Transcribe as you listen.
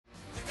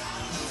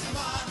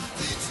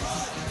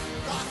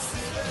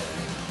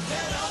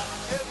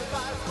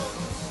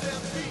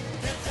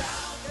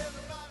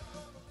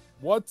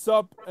What's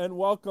up, and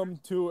welcome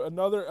to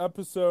another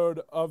episode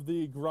of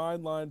the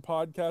Grind Line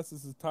podcast.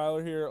 This is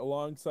Tyler here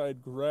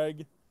alongside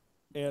Greg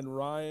and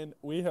Ryan.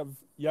 We have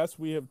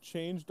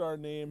changed our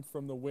name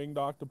from the Winged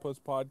Octopus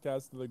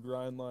podcast to the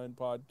Grind Line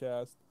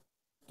podcast.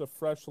 It's a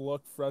fresh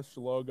look, fresh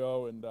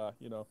logo, and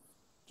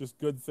just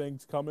good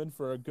things coming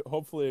for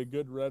hopefully a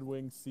good Red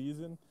Wings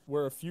season.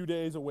 We're a few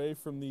days away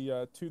from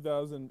the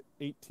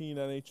 2018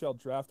 NHL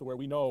draft, where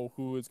we know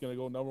who is going to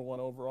go number one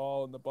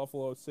overall, and the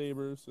Buffalo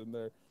Sabres and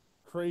their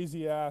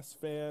crazy ass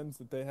fans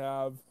that they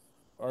have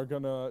are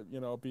gonna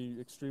be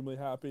extremely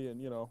happy,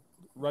 and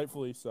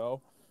rightfully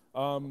so.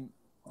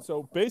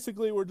 So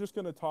basically, we're just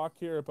gonna talk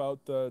here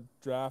about the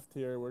draft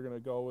here. We're gonna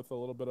go with a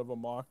little bit of a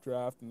mock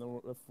draft, and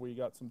then if we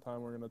got some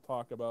time, we're gonna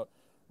talk about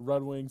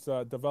Red Wings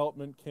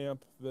development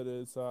camp that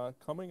is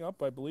coming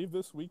up, I believe,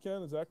 this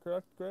weekend. Is that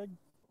correct, Greg?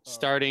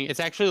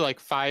 It's actually like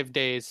 5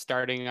 days,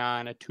 starting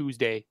on a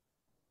Tuesday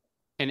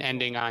and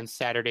ending on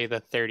Saturday the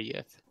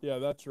 30th. Yeah,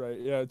 that's right.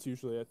 Yeah, it's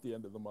usually at the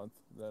end of the month.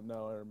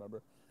 Now I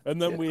remember. And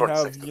then we towards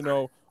have, 6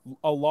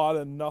 a lot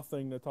of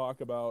nothing to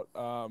talk about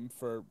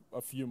for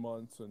a few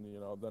months, and,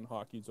 then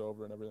hockey's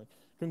over and everything.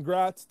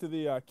 Congrats to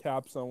the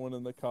Caps on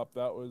winning the Cup.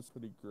 That was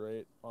pretty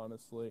great,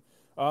 honestly.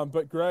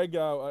 But, Greg,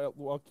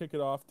 I'll kick it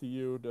off to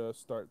you to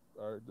start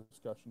our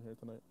discussion here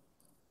tonight.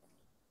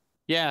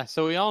 Yeah,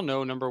 so we all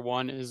know number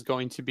one is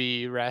going to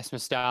be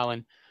Rasmus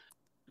Dahlin.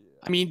 Yeah.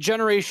 I mean,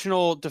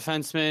 generational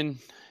defenseman.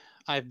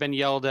 I've been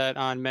yelled at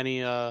on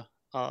many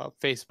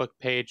Facebook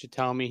page to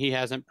tell me he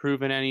hasn't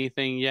proven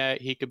anything yet.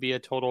 He could be a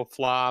total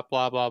flop,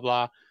 blah, blah,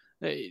 blah.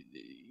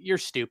 You're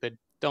stupid.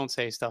 Don't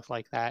say stuff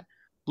like that.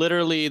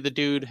 Literally, the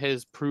dude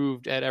has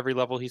proved at every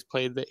level he's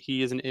played that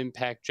he is an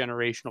impact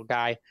generational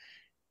guy.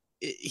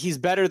 He's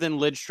better than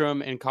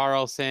Lidstrom and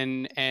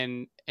Carlson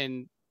and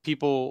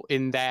people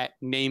in that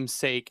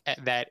namesake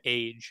at that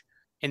age.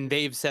 And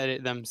they've said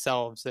it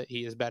themselves that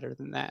he is better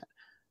than that.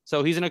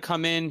 So he's going to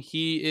come in.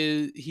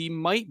 He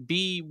might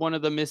be one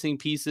of the missing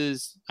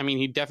pieces. I mean,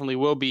 he definitely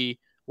will be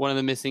one of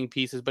the missing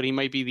pieces, but he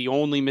might be the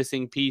only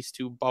missing piece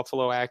to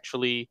Buffalo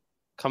actually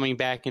coming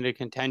back into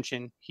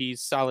contention.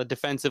 He's solid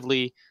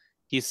defensively.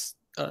 He's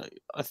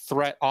a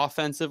threat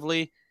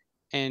offensively,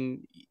 and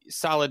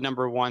solid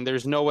number one.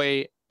 There's no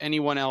way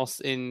anyone else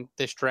in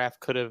this draft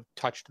could have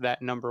touched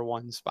that number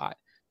one spot.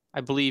 I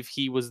believe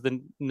he was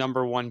the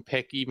number one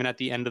pick even at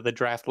the end of the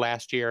draft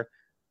last year.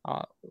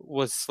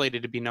 Was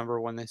slated to be number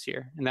one this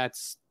year. And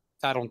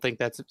I don't think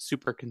that's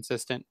super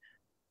consistent.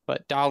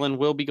 But Dahlin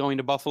will be going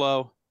to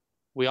Buffalo.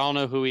 We all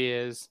know who he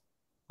is.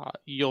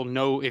 You'll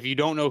know, if you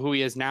don't know who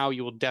he is now,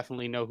 you will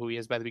definitely know who he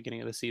is by the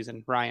beginning of the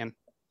season. Ryan.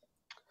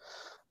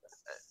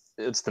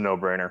 It's the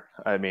no-brainer.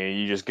 I mean,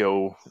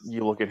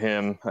 you look at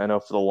him. I know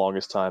for the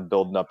longest time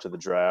building up to the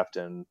draft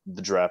and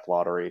the draft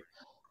lottery,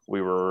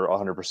 we were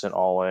 100%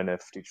 all in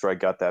if Detroit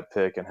got that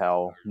pick and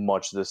how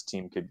much this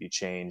team could be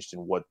changed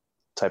and what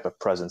type of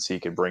presence he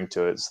could bring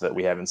to it, so that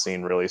we haven't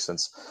seen really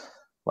since,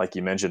 like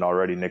you mentioned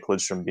already, Nick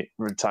Lidstrom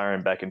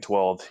retiring back in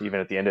 12. Even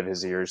at the end of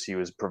his years, he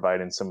was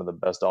providing some of the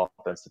best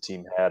offense the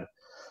team had.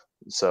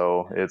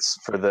 So it's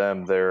for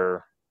them,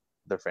 they're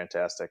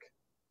fantastic.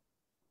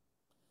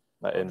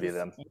 I envy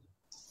them.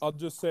 I'll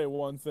just say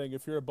one thing.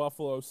 If you're a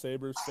Buffalo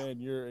Sabres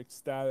fan, you're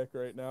ecstatic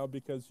right now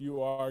because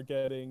you are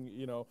getting,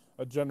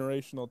 a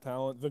generational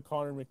talent, the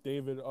Connor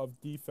McDavid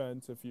of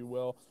defense, if you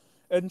will.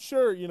 And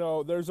sure,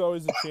 there's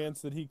always a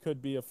chance that he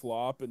could be a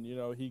flop and,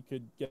 he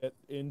could get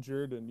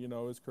injured and,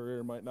 his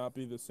career might not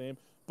be the same.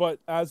 But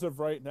as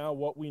of right now,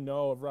 what we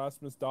know of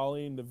Rasmus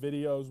Dahlin, the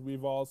videos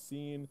we've all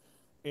seen,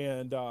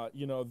 and,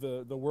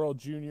 the World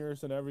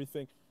Juniors and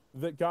everything,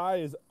 the guy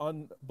is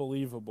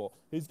unbelievable.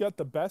 He's got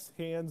the best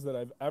hands that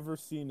I've ever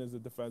seen as a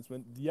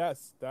defenseman.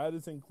 Yes, that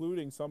is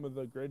including some of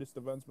the greatest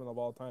defensemen of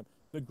all time.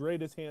 The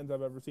greatest hands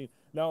I've ever seen.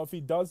 Now, if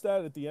he does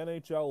that at the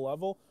NHL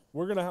level,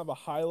 we're going to have a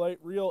highlight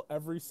reel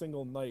every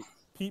single night.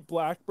 Pete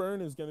Blackburn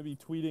is going to be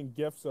tweeting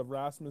GIFs of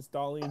Rasmus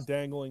Dahlin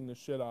dangling the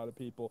shit out of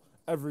people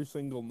every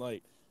single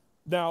night.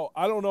 Now,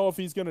 I don't know if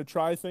he's going to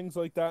try things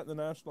like that in the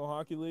National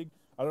Hockey League.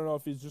 I don't know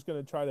if he's just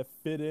going to try to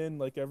fit in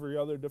like every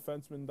other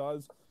defenseman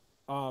does.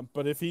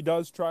 But if he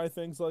does try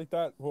things like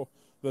that, well,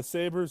 the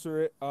Sabres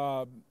are,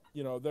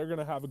 they're going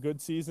to have a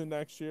good season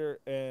next year.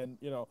 And,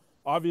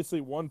 obviously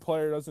one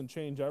player doesn't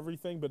change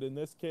everything, but in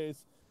this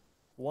case,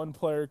 one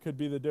player could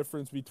be the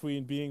difference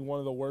between being one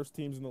of the worst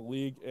teams in the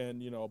league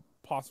and,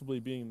 possibly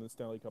being in the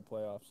Stanley Cup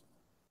playoffs.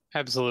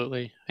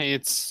 Absolutely.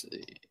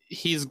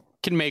 He's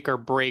can make or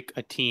break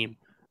a team,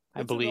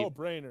 I believe. It's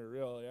a no-brainer,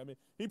 really. I mean,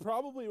 he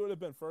probably would have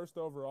been first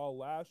overall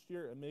last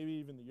year and maybe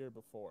even the year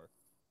before.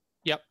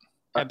 Yep.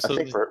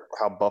 Absolutely. I think for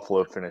how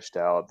Buffalo finished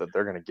out, that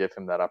they're going to give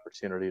him that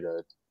opportunity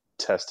to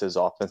test his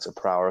offensive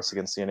prowess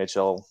against the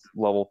NHL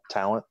level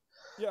talent,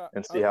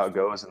 and see how it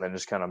goes, and then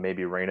just kind of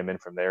maybe rein him in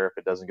from there if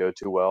it doesn't go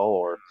too well,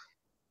 or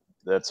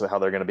that's how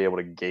they're going to be able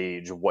to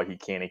gauge what he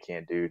can and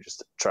can't do,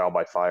 just trial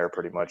by fire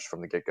pretty much from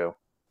the get-go.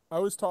 I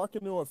was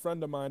talking to a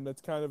friend of mine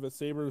that's kind of a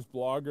Sabres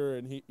blogger,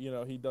 and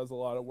he does a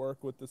lot of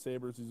work with the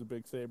Sabres. He's a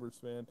big Sabres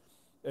fan,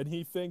 and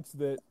he thinks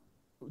that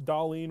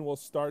Dahlin will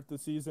start the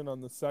season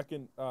on the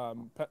second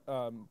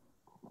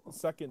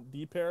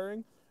D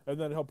pairing, and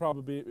then he'll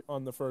probably be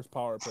on the first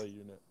power play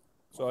unit.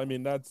 So I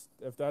mean,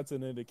 if that's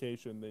an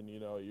indication, then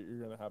you're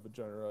going to have a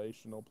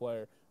generational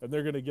player, and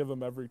they're going to give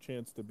him every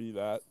chance to be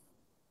that.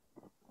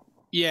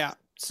 Yeah.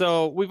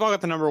 So we've all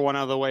got the number one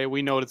out of the way.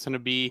 We know what it's going to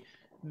be.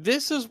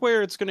 This is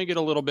where it's going to get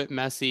a little bit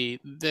messy.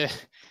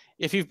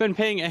 If you've been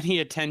paying any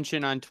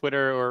attention on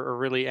Twitter or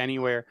really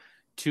anywhere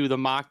to the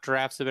mock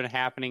drafts that have been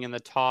happening in the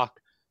talk,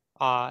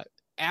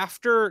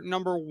 after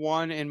number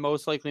one and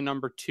most likely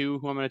number two,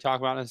 who I'm going to talk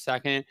about in a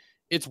second,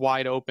 it's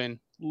wide open.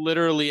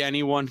 Literally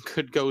anyone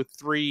could go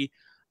 3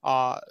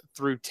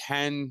 through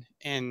 10,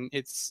 and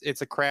it's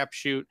a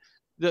crapshoot.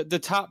 The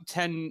top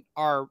 10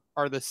 are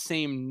the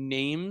same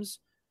names,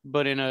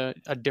 but in a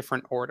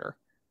different order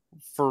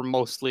for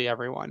mostly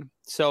everyone.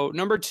 So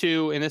number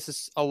 2, and this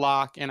is a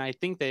lock, and I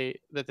think that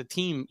the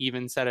team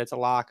even said it's a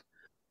lock,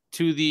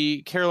 to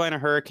the Carolina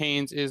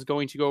Hurricanes is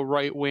going to go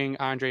right wing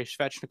Andrei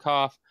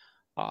Svechnikov.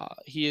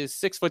 He is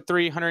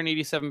 6'3",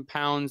 187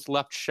 pounds,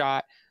 left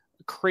shot,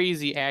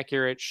 crazy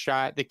accurate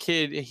shot. The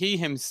kid, he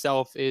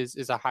himself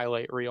is a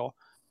highlight reel.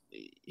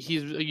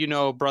 He's,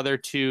 brother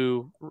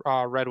to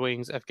Red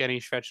Wings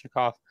Evgeny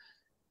Svechnikov,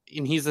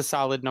 and he's a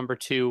solid number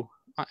 2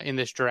 in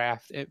this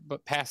draft.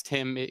 But past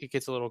him, it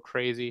gets a little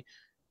crazy.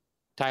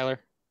 Tyler?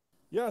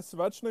 Yeah,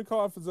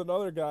 Svechnikov is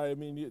another guy. I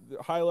mean,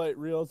 highlight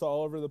reels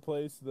all over the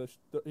place.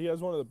 He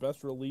has one of the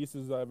best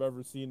releases I've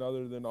ever seen,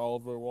 other than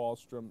Oliver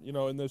Wahlstrom,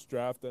 in this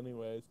draft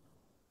anyways.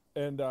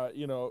 And,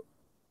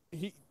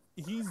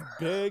 he's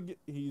big.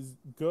 He's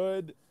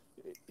good.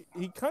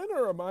 He kind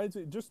of reminds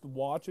me, just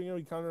watching him,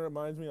 he kind of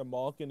reminds me of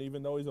Malkin,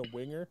 even though he's a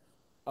winger.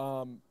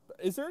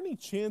 Is there any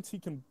chance he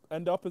can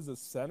end up as a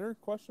center, ?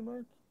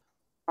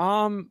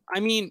 I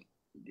mean,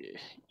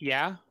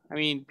 yeah. I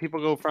mean, people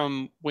go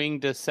from wing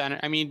to center.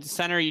 I mean,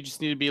 center, you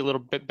just need to be a little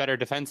bit better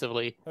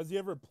defensively. Has he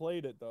ever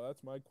played it, though?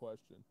 That's my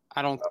question.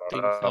 I don't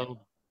think so.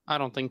 I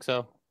don't think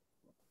so.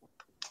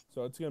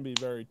 So it's going to be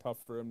very tough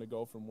for him to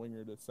go from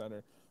winger to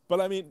center.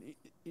 But, I mean,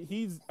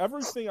 he's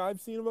everything I've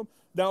seen of him.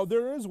 Now,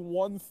 there is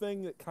one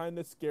thing that kind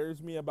of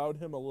scares me about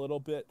him a little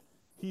bit.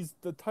 He's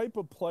the type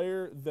of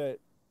player that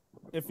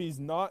if he's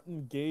not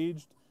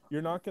engaged,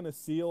 you're not going to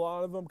see a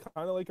lot of him,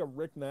 kind of like a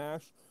Rick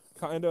Nash,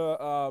 kind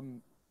of,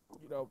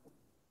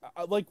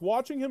 like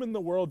watching him in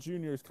the World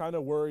Juniors kind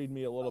of worried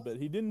me a little bit.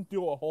 He didn't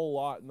do a whole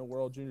lot in the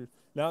World Juniors.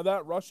 Now,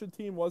 that Russia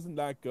team wasn't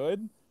that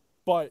good,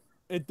 but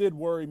it did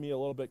worry me a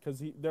little bit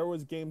because there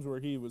was games where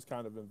he was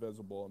kind of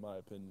invisible, in my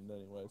opinion,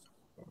 anyways.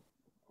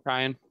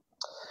 Ryan?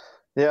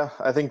 Yeah,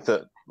 I think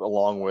that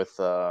along with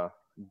Dahlin,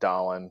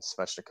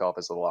 Svechnikov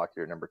is the lock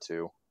here, number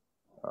 2.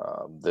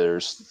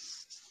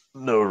 There's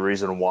no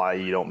reason why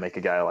you don't make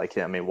a guy like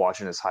him. I mean,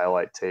 watching his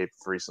highlight tape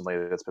recently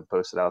that's been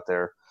posted out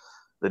there,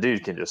 the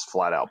dude can just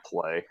flat out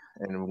play.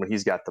 And when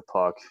he's got the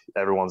puck,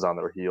 everyone's on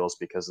their heels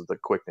because of the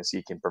quickness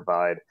he can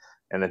provide.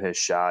 And then his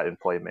shot and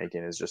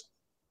playmaking is just,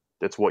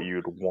 it's what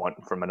you'd want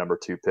from a number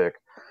 2 pick.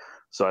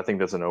 So I think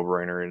that's a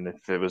no-brainer. And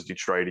if it was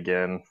Detroit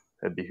again,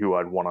 it'd be who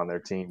I'd want on their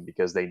team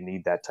because they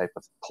need that type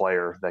of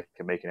player that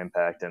can make an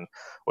impact. And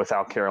with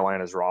how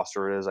Carolina's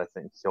roster is, I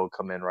think he'll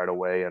come in right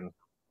away and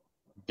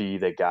be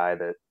the guy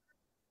that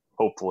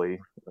hopefully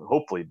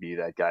be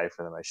that guy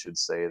for them, I should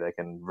say, that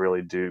can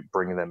really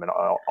bring them an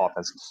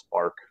offensive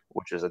spark,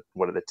 which is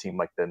what a team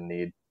like them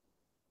need.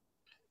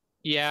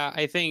 Yeah,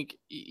 I think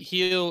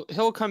he'll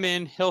come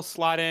in, he'll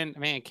slot in.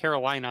 Man,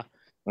 Carolina.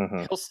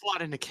 Mm-hmm. He'll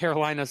slot into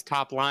Carolina's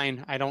top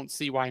line. I don't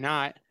see why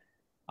not.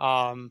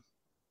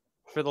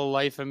 For the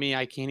life of me,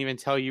 I can't even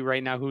tell you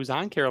right now who's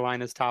on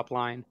Carolina's top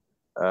line.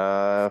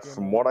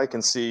 From what I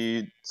can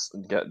see,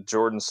 got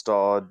Jordan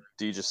Stahl,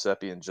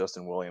 Giuseppe, and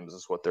Justin Williams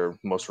is what their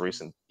most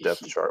recent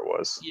depth chart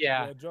was.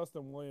 Yeah,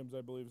 Justin Williams,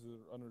 I believe, is an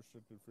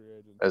unrestricted free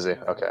agent. Is he?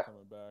 Okay.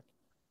 Coming back.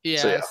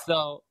 Yeah,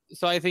 so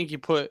I think you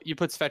put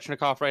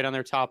Svechnikov right on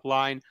their top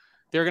line.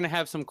 They're going to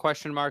have some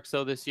question marks,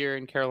 though, this year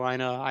in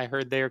Carolina. I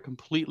heard they are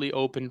completely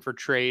open for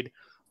trade.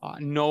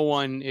 No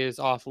one is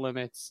off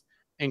limits,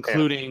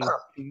 including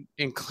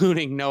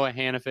Noah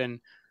Hanifin,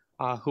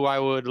 who I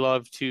would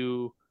love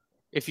to.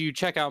 If you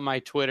check out my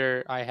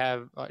Twitter, I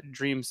have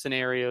dream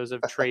scenarios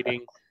of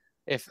trading.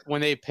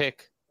 When they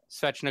pick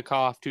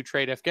Svechnikov, to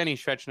trade Evgeny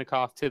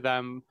Svechnikov to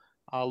them,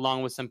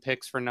 along with some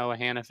picks for Noah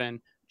Hanifin,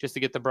 just to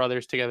get the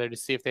brothers together to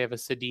see if they have a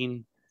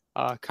Sedin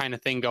kind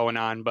of thing going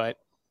on. But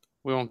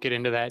we won't get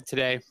into that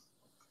today.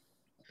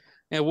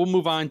 And we'll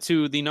move on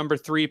to the number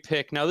 3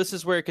 pick. Now, this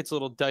is where it gets a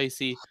little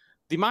dicey.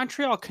 The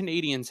Montreal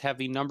Canadiens have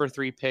the number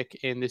 3 pick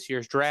in this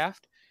year's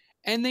draft,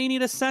 and they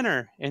need a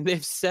center. And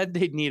they've said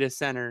they need a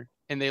center,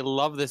 and they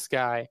love this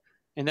guy.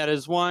 And that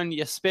is one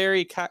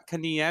Jesperi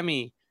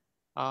Kotkaniemi.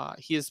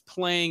 He is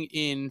playing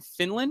in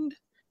Finland.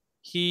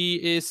 He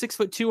is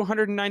 6'2",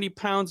 190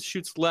 pounds,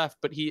 shoots left,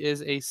 but he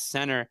is a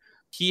center.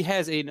 He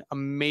has an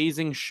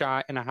amazing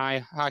shot and a high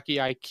hockey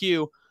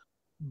IQ.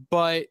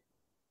 But,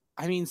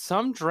 I mean,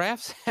 some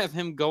drafts have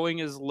him going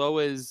as low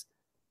as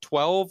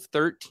 12,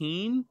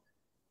 13.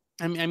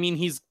 I mean,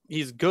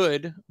 he's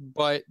good,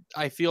 but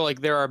I feel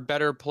like there are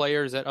better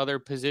players at other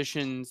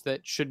positions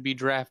that should be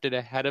drafted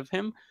ahead of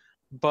him.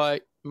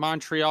 But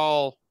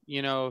Montreal,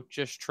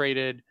 just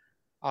traded,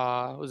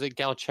 was it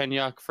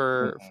Galchenyuk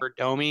for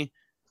Domi?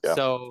 Yeah.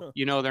 So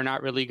they're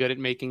not really good at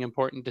making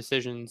important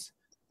decisions.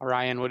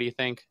 Ryan, what do you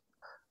think?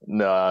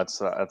 No,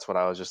 that's what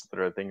I was just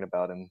literally thinking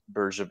about. And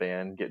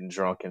Bergevin getting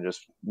drunk and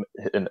just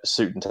hitting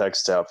suit and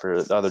text out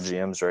for the other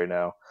GMs right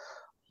now.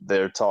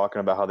 They're talking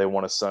about how they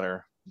want a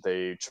center.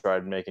 They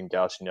tried making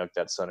Galchenyuk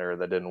that center.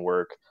 That didn't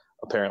work.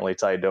 Apparently,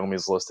 Ty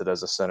Domi's listed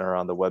as a center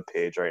on the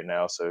webpage right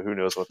now. So who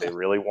knows what they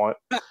really want?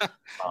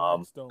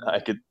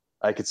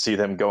 I could see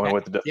them going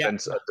with the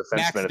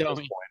defenseman at this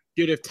point.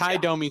 Dude, if Ty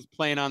Domi's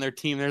playing on their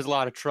team, there's a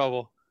lot of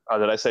trouble. Oh,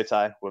 did I say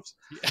Ty? Whoops.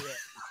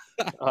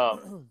 Yeah.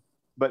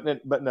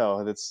 But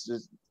no, it's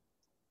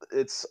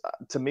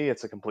to me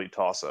it's a complete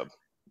toss up.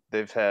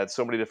 They've had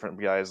so many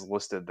different guys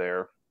listed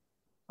there.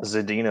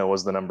 Zadina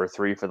was the number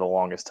 3 for the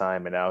longest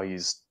time, and now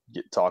there's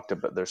talk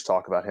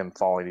about him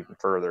falling even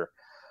further.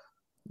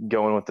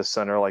 Going with the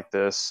center like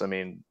this, I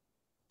mean,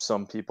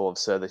 some people have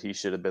said that he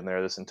should have been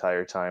there this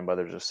entire time.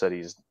 Others have said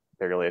he's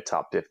barely a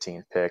top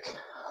 15 pick.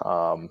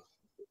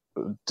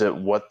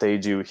 What they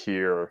do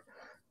here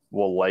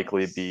will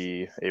likely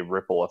be a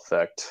ripple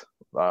effect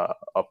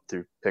up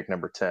through pick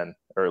number 10,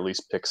 or at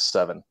least pick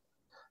 7,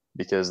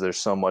 because there's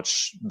so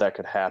much that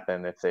could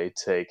happen if they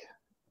take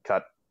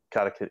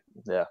Kotkaniemi.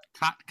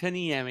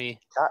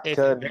 It's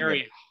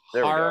very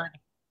hard.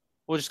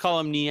 We'll just call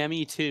him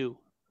Niemi too.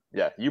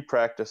 Yeah, you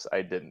practice.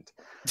 I didn't.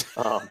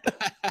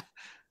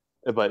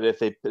 But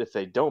if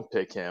they don't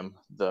pick him,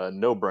 the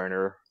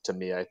no-brainer to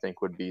me, I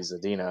think, would be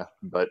Zadina.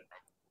 But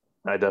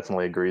I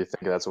definitely agree. I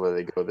think that's where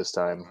they go this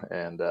time,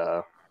 and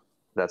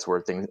that's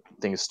where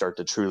things start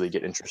to truly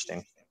get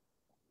interesting.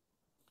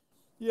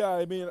 Yeah,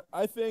 I mean,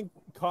 I think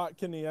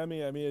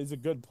Kotkaniemi, he's a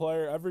good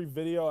player. Every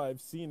video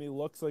I've seen, he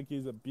looks like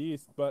he's a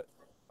beast. But,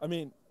 I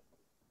mean,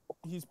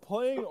 he's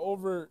playing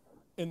over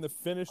in the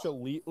Finnish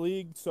Elite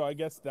League, so I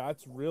guess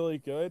that's really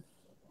good.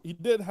 He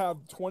did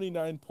have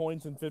 29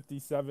 points in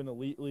 57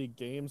 Elite League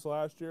games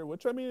last year,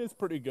 which, I mean, is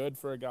pretty good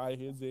for a guy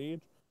his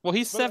age. Well,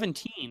 he's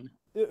 17.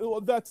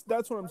 That's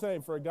what I'm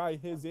saying, for a guy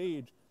his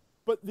age.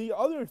 But the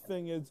other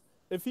thing is,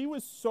 if he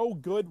was so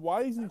good,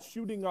 why is he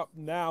shooting up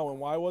now, and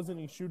why wasn't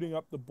he shooting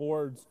up the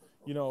boards,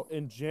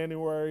 in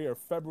January or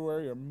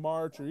February or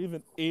March or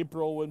even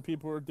April when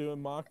people were doing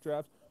mock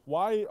drafts?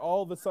 Why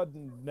all of a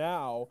sudden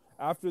now,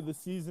 after the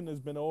season has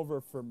been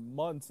over for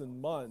months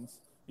and months,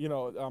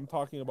 I'm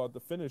talking about the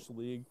Finnish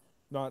league,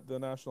 not the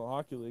National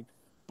Hockey League,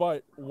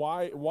 but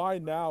why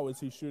now is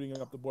he shooting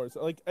up the boards?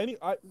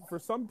 For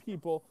some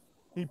people,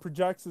 he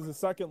projects as a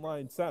second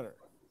line center,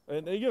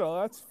 and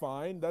that's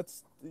fine.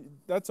 That's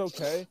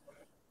okay.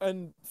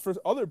 And for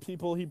other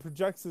people, he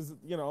projects as,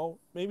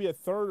 maybe a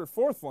third or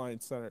fourth line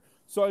center.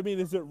 So, I mean,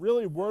 is it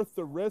really worth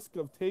the risk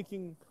of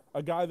taking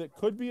a guy that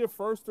could be a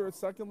first or a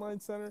second line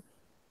center?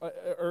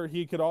 Or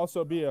he could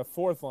also be a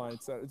fourth line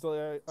center. It's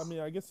like,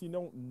 I guess you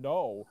don't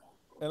know.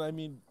 And, I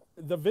mean,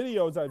 the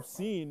videos I've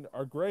seen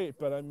are great,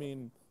 but, I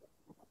mean,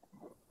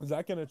 is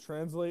that going to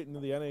translate into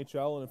the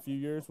NHL in a few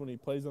years when he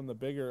plays on the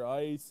bigger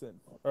ice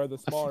or the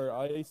smaller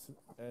ice?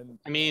 And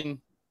I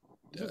mean,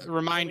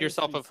 remind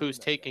yourself of who's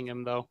taking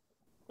him, though.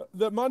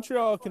 The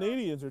Montreal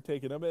Canadiens are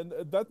taking him, and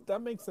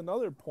that makes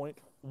another point.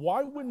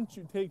 Why wouldn't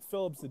you take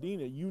Filip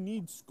Zadina? You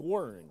need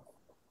scoring.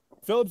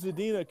 Filip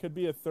Zadina could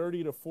be a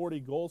 30 to 40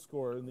 goal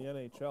scorer in the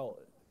NHL.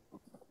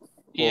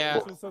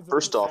 Yeah. Well,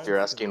 first off, you're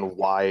asking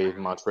why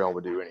Montreal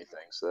would do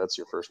anything, so that's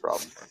your first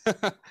problem.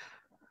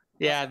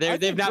 Yeah,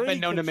 they've not been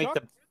known to make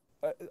the.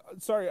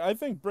 I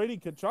think Brady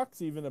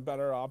Tkachuk's even a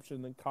better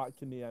option than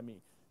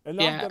Kotkaniemi. And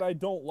not that I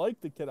don't like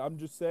the kid. I'm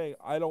just saying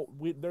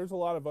there's a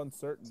lot of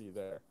uncertainty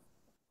there.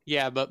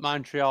 Yeah, but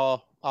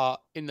Montreal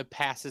in the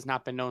past has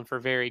not been known for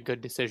very good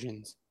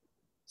decisions.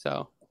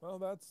 So. Well,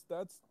 that's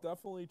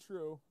definitely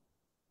true.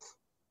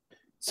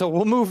 So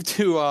we'll move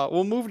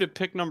to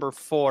pick number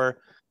 4.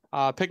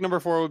 Pick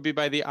number 4 would be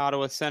by the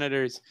Ottawa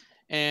Senators,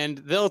 and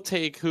they'll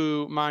take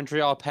who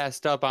Montreal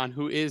passed up on,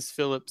 who is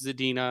Filip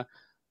Zadina.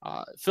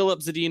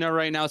 Filip Zadina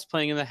right now is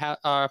playing in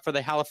for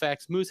the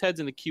Halifax Mooseheads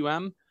in the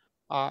QM.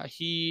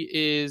 He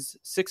is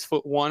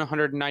 6'1",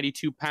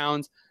 192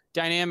 pounds.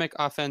 Dynamic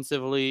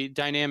offensively,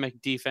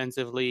 dynamic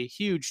defensively,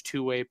 huge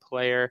two-way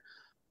player,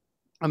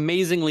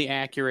 amazingly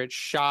accurate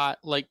shot.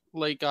 Like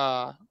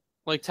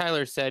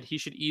Tyler said, he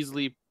should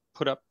easily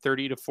put up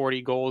 30 to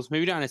 40 goals,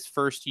 maybe not his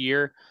first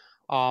year,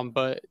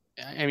 but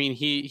I mean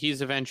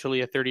he's eventually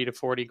a 30 to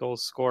 40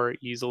 goals scorer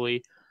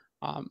easily.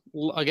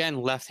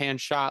 Again, left-hand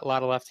shot, a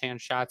lot of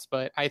left-hand shots,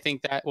 but I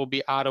think that will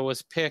be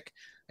Ottawa's pick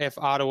if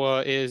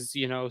Ottawa is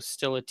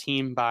still a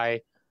team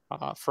by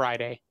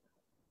Friday.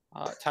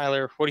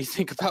 Tyler, what do you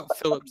think about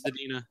Filip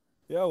Zadina?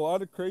 Yeah, a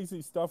lot of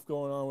crazy stuff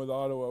going on with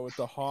Ottawa with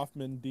the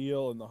Hoffman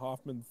deal and the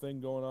Hoffman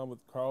thing going on with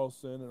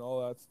Carlson and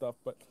all that stuff.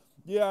 But,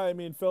 yeah, I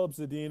mean, Filip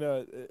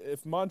Zadina,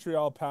 if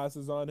Montreal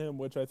passes on him,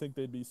 which I think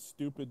they'd be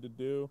stupid to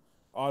do,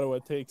 Ottawa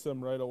takes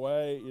him right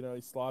away. You know,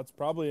 he slots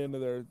probably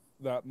into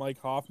that Mike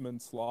Hoffman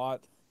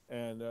slot,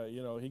 and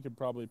you know, he could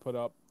probably put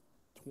up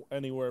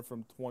anywhere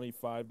from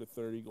 25 to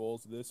 30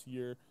 goals this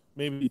year,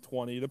 maybe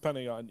 20,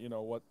 depending on, you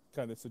know, what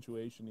kind of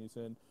situation he's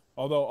in.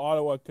 Although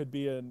Ottawa could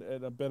be in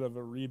a bit of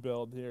a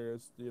rebuild here,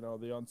 as you know,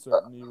 the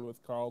uncertainty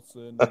with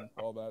Carlson and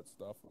all that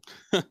stuff.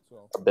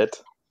 So A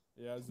bit.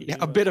 yeah, Yeah,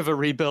 a bit of a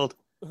rebuild.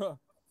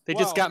 They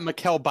just got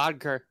Mikkel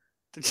Bodker.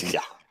 Yeah.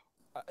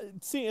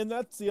 See, and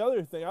that's the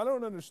other thing. I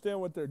don't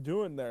understand what they're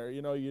doing there.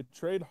 You know, you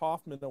trade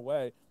Hoffman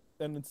away,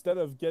 and instead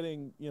of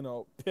getting, you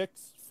know,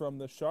 picks from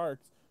the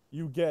Sharks,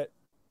 you get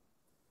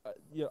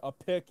you know, a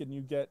pick, and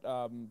you get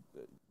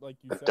like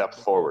you said,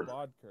 Depth forward.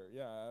 Bodker.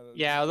 Yeah.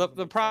 Yeah,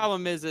 the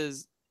problem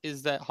is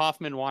that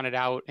Hoffman wanted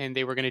out, and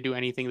they were going to do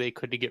anything they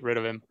could to get rid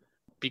of him,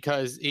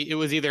 because it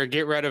was either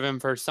get rid of him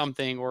for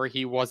something or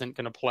he wasn't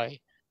going to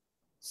play.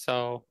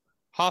 So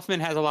Hoffman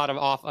has a lot of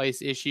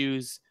off-ice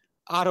issues.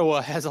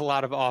 Ottawa has a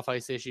lot of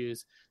off-ice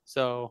issues.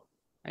 So,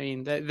 I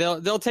mean,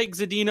 they'll take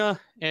Zadina.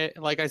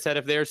 Like I said,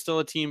 if they're still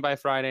a team by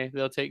Friday,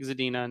 they'll take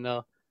Zadina,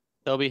 and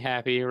they'll be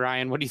happy.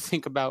 Ryan, what do you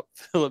think about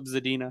Philip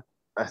Zadina?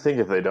 I think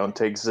if they don't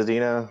take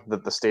Zadina,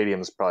 that the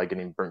stadium is probably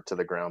getting burnt to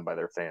the ground by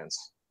their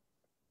fans.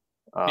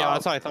 Yeah,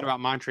 that's what I thought about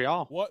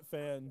Montreal. What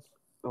fans?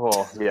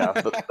 Well, yeah,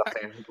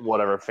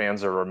 whatever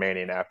fans are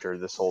remaining after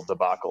this whole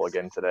debacle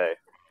again today,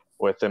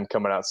 with him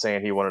coming out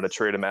saying he wanted to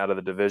trade him out of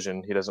the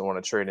division. He doesn't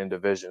want to trade in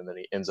division, and then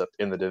he ends up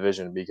in the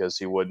division because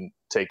he wouldn't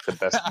take the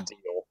best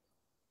deal.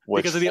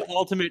 Because of the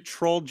ultimate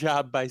troll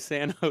job by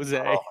San Jose.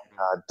 Oh my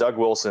God. Doug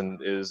Wilson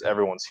is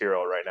everyone's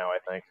hero right now, I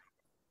think.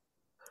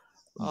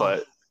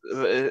 But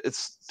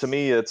it's, to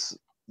me,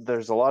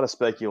 there's a lot of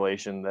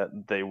speculation that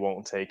they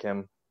won't take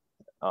him.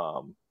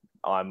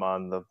 I'm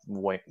on the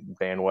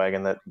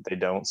bandwagon that they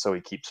don't, so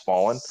he keeps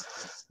falling.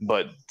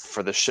 But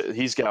for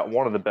he's got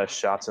one of the best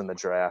shots in the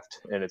draft,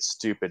 and it's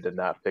stupid to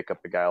not pick up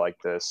a guy like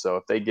this. So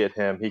if they get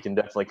him, he can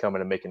definitely come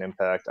in and make an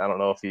impact. I don't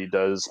know if he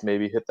does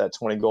maybe hit that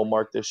 20-goal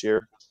mark this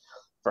year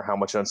for how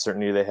much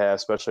uncertainty they have,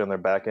 especially on their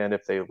back end.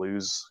 If they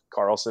lose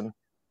Carlson,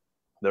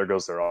 there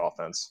goes their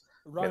offense.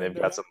 Right, and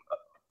they've got some.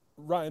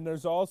 Right, and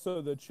there's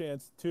also the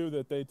chance too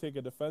that they take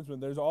a defenseman.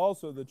 There's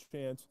also the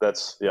chance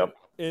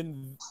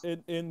in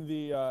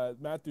the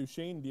Matt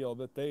Duchene deal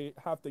that they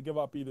have to give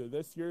up either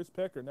this year's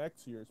pick or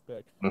next year's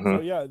pick. Mm-hmm.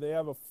 So yeah, they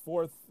have a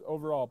 4th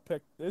overall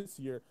pick this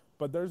year,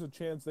 but there's a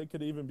chance they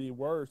could even be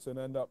worse and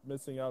end up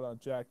missing out on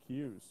Jack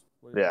Hughes.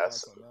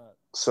 Yes.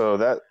 So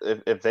that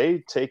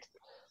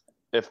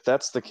if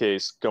that's the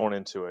case going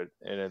into it,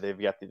 and they've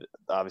got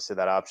obviously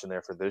that option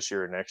there for this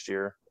year or next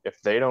year,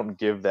 if they don't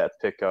give that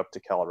pick up to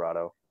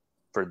Colorado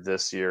for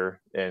this year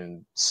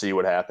and see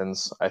what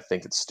happens, I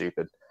think it's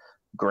stupid.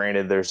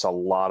 Granted, there's a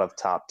lot of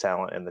top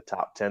talent in the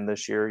top 10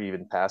 this year,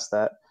 even past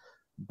that.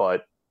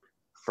 But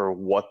for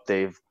what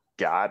they've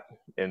got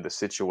in the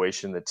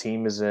situation the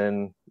team is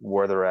in,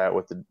 where they're at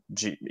with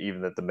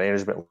even at the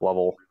management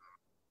level,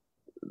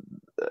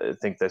 I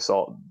think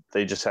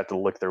they just have to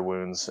lick their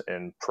wounds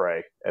and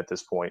pray at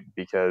this point,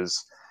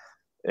 because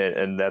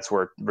and that's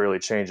where it really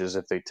changes.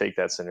 If they take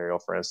that scenario,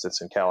 for instance,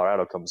 and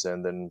Colorado comes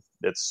in, then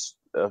it's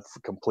a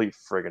complete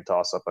friggin'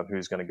 toss-up on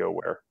who's going to go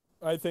where.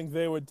 I think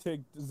they would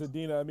take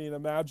Zadina. I mean,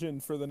 imagine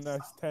for the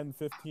next 10,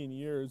 15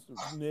 years,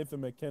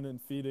 Nathan MacKinnon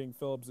feeding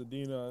Philip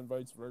Zadina and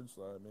vice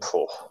versa. I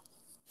mean,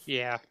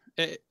 yeah,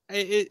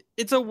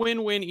 it's a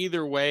win-win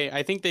either way.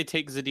 I think they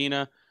take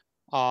Zadina,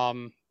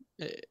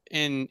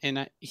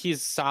 and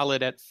he's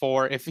solid at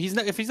 4. If he's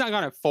not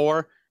gone at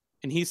 4,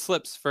 and he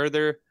slips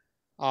further,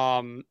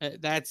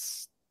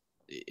 that's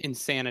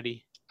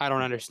insanity. I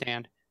don't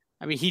understand.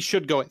 I mean, he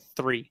should go at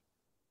 3.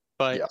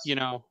 But, yes, you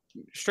know,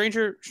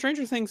 stranger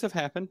things have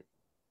happened.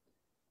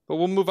 But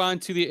we'll move on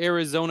to the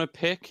Arizona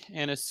pick.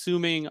 And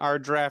assuming our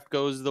draft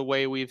goes the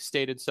way we've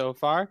stated so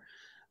far,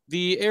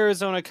 the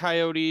Arizona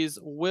Coyotes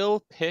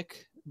will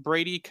pick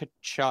Brady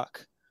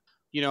Tkachuk,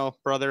 you know,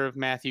 brother of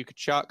Matthew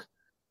Tkachuk.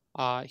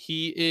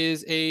 He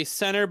is a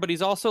center, but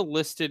he's also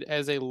listed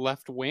as a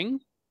left wing.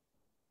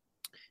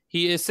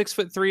 He is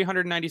 6'3",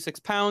 196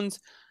 pounds.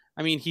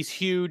 I mean, he's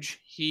huge.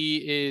 He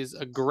is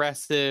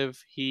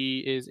aggressive. He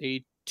is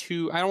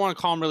I don't want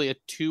to call him really a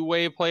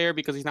two-way player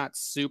because he's not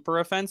super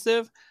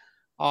offensive,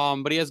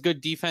 but he has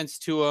good defense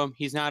to him.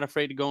 He's not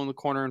afraid to go in the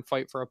corner and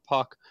fight for a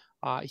puck.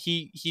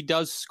 He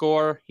does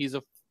score. He's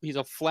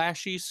a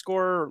flashy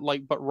scorer,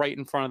 but right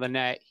in front of the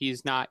net.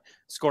 He's not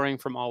scoring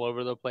from all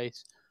over the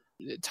place.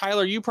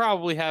 Tyler, you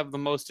probably have the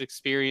most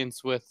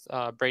experience with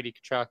Brady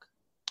Tkachuk.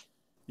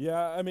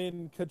 Yeah, I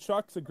mean,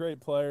 Tkachuk's a great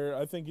player.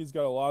 I think he's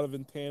got a lot of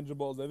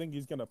intangibles. I think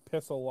he's going to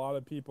piss a lot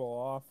of people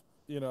off,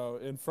 you know,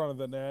 in front of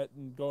the net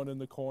and going in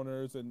the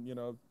corners and, you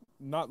know,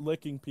 not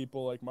licking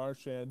people like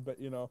Marchand, but,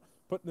 you know,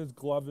 putting his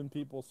glove in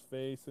people's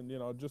face and, you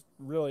know, just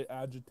really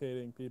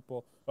agitating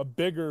people. A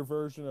bigger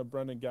version of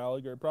Brendan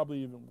Gallagher, probably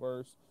even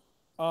worse.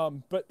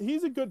 But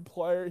he's a good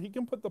player. He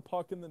can put the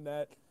puck in the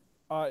net.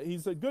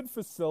 He's a good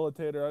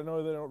facilitator. I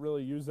know they don't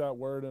really use that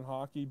word in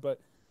hockey, but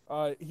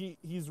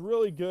he's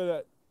really good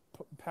at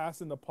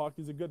passing the puck.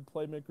 He's a good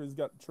playmaker. He's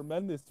got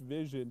tremendous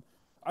vision.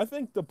 I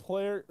think the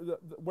player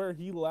where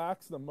he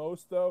lacks the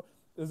most though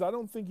is I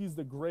don't think he's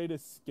the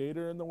greatest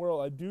skater in the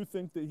world. I do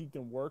think that he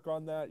can work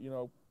on that,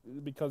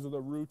 because of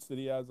the roots that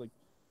he has, like,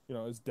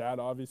 his dad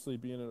obviously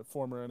being a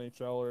former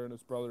NHLer and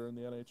his brother in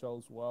the NHL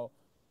as well.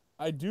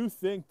 I do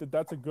think that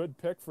that's a good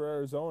pick for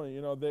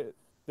Arizona.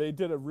 They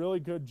did a really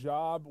good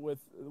job with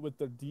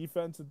the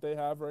defense that they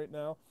have right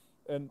now,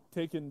 and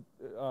taking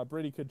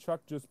Brady Tkachuk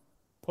just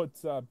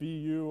puts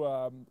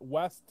BU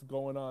West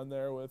going on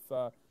there with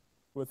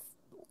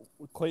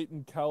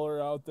Clayton Keller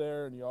out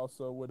there, and you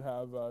also would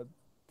have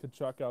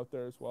Tkachuk out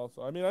there as well.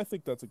 So I mean, I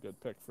think that's a good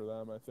pick for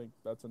them. I think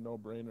that's a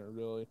no-brainer,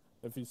 really,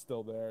 if he's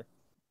still there.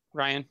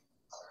 Ryan?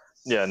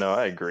 Yeah, no,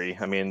 I agree.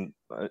 I mean,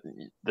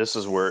 this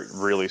is where it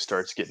really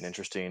starts getting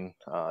interesting,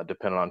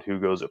 depending on who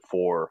goes at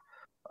 4.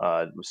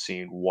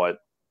 Seeing what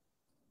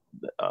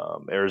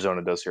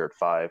Arizona does here at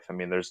 5. I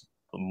mean, there's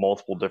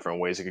multiple different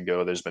ways it could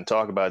go. There's been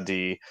talk about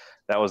D.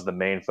 That was the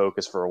main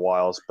focus for a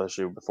while,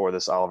 especially before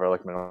this Oliver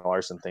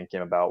Ekman-Larsson thing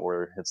came about,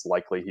 where it's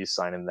likely he's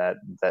signing that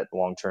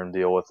long-term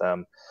deal with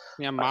them.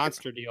 Yeah,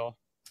 monster deal.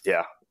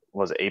 Yeah,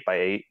 was it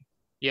 8x8?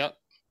 Yep.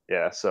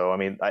 Yeah, so I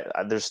mean,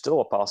 there's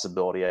still a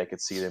possibility I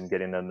could see them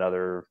getting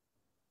another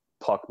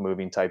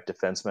puck-moving type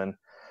defenseman,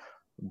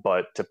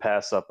 but to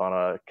pass up on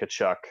a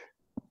Tkachuk,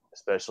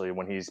 especially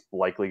when he's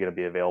likely going to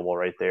be available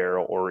right there,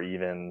 or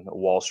even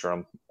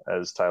Wahlstrom,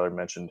 as Tyler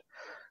mentioned,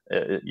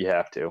 you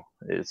have to.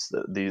 It's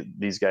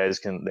these guys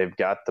they've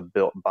got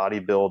the body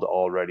build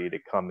already to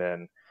come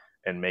in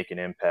and make an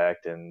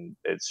impact, and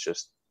it's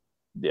just,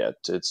 yeah,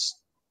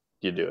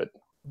 you do it.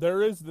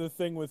 There is the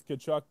thing with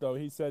Tkachuk, though.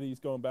 He said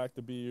he's going back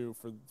to BU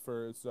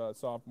for his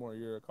sophomore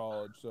year of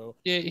college. So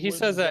yeah, he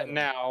says that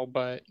now,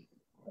 but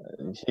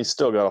he's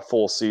still got a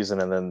full season,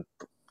 and then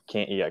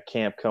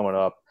camp coming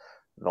up.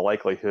 The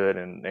likelihood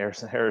in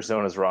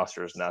Arizona's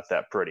roster is not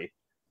that pretty.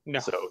 No.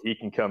 So he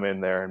can come in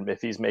there, and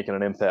if he's making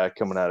an impact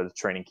coming out of the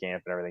training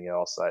camp and everything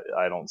else,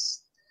 I don't.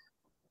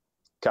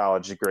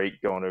 College is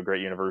great, going to a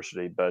great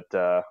university, but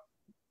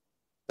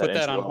put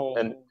that on hold.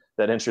 And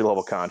that entry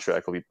level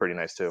contract will be pretty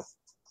nice too.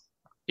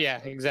 Yeah,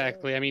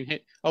 exactly. I mean,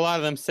 a lot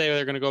of them say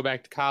they're going to go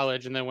back to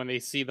college, and then when they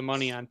see the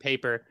money on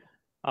paper,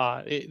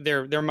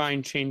 their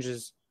mind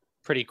changes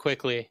pretty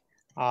quickly.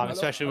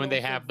 Especially when they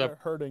have they're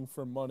hurting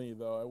for money,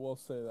 though. I will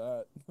say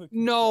that.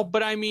 No,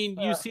 but I mean,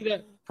 you see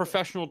that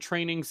professional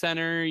training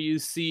center. You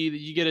see that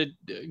you get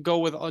to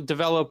go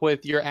develop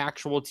with your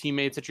actual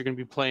teammates that you're going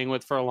to be playing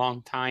with for a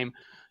long time.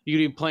 You're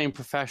going to be playing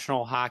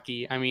professional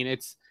hockey. I mean,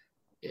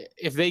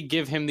 if they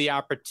give him the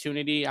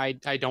opportunity, I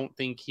don't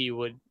think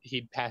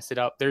he'd pass it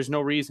up. There's no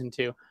reason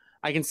to.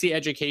 I can see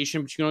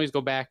education, but you can always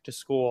go back to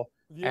school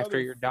after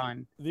you're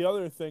done. The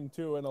other thing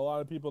too, and a lot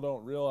of people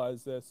don't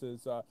realize this,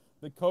 is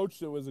the coach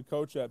that was a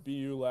coach at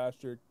BU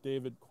last year,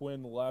 David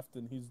Quinn, left,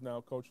 and he's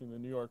now coaching the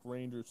New York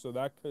Rangers. So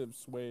that could have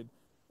swayed,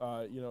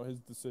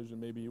 his decision.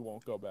 Maybe he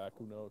won't go back.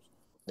 Who knows?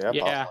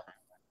 Yeah.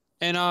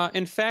 And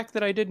in fact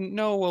that I didn't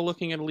know while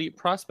looking at elite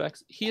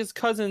prospects, he is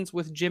cousins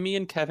with Jimmy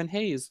and Kevin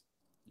Hayes.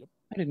 Yep.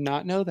 I did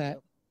not know that.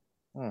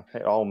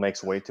 It all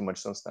makes way too much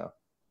sense now.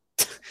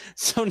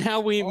 So now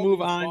we all move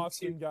these on.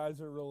 Boston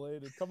guys are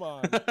related. Come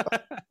on. What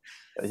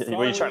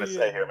are you trying to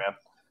say here,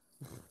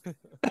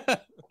 man?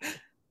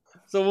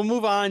 So we'll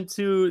move on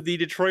to the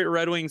Detroit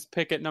Red Wings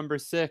pick at number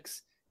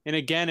 6. And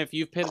again, if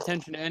you've paid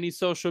attention to any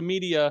social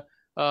media,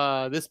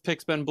 this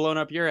pick's been blown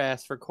up your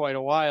ass for quite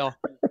a while.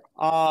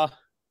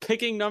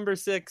 Picking number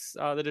 6,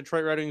 the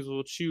Detroit Red Wings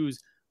will choose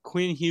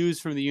Quinn Hughes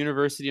from the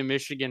University of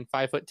Michigan,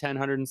 5'10",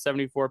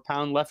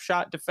 174-pound left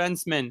shot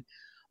defenseman.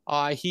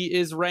 He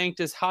is ranked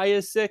as high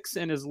as 6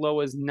 and as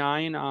low as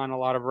 9 on a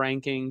lot of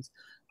rankings.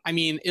 I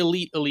mean,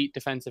 elite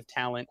defensive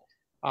talent.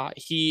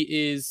 He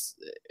is,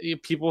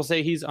 people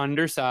say he's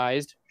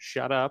undersized.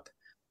 Shut up.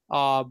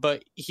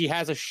 But he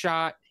has a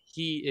shot.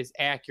 He is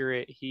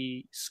accurate.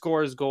 He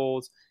scores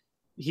goals.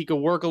 He could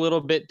work a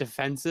little bit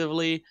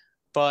defensively,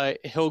 but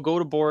he'll go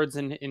to boards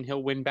and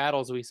he'll win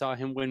battles. We saw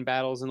him win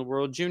battles in the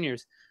World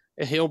Juniors.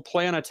 He'll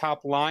play on a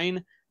top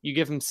line. You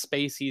give him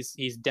space,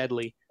 he's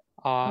deadly.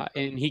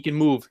 And he can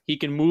move. He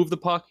can move the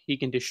puck. He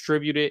can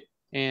distribute it.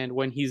 And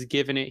when he's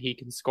given it, he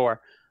can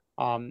score.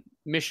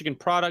 Michigan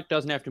product,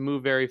 doesn't have to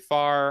move very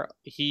far.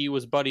 He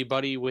was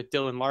buddy with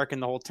Dylan Larkin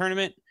the whole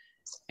tournament.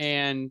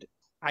 And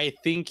I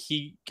think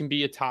he can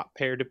be a top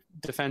pair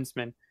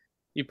defenseman.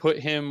 You put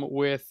him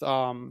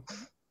on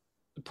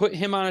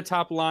a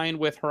top line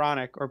with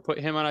Hronek, or put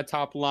him on a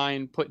top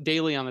line, put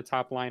Daly on the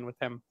top line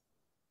with him.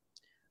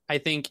 I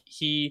think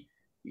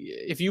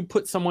if you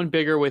put someone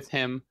bigger with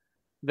him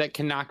that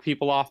can knock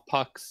people off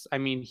pucks, I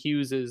mean,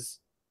 Hughes is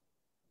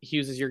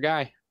your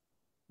guy.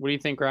 What do you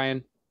think,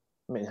 Ryan?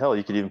 I mean, hell,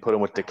 you could even put him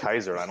with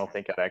DeKaiser. I don't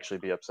think I'd actually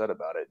be upset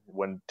about it.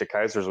 When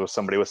DeKaiser's with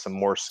somebody with some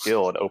more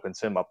skill, it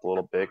opens him up a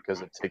little bit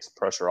because it takes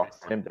pressure off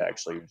him to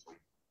actually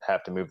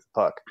have to move the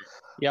puck.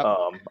 Yep.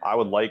 I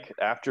would like,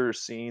 after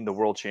seeing the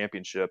World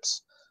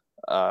Championships,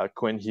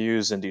 Quinn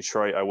Hughes in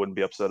Detroit, I wouldn't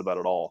be upset about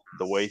it at all.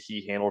 The way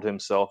he handled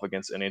himself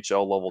against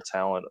NHL level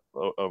talent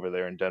over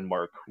there in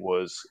Denmark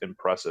was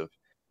impressive.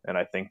 And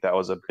I think that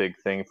was a big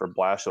thing for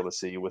Blashill to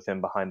see with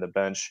him behind the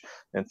bench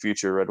and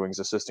future Red Wings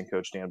assistant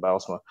coach Dan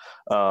Bylsma.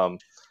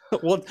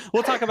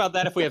 We'll talk about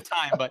that if we have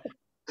time, but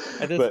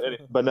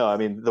but no, I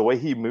mean, the way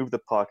he moved the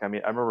puck, I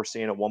mean, I remember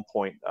seeing at one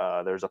point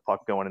there's a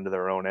puck going into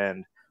their own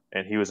end,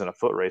 and he was in a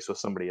foot race with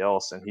somebody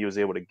else, and he was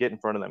able to get in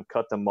front of them,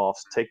 cut them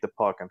off, take the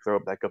puck, and throw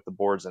it back up the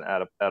boards and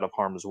out of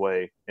harm's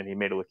way, and he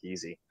made it look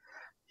easy.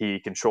 He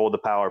controlled the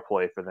power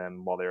play for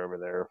them while they're over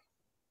there.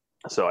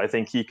 So I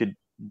think he could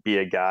be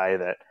a guy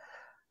that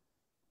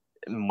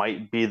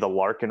might be the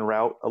Larkin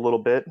route a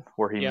little bit,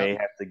 where he may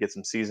have to get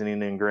some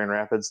seasoning in Grand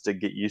Rapids to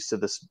get used to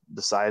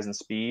the size and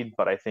speed,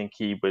 but I think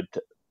he would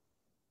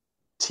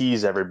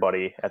tease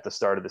everybody at the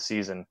start of the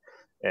season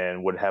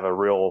and would have a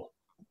real,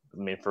 I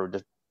mean, for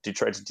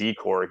Detroit's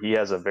decor, he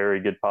has a very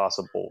good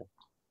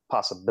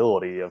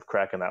possibility of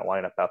cracking that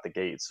lineup out the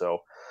gate. So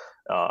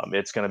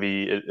it's going to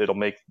be, it'll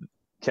make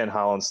Ken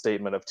Holland's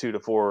statement of 2 to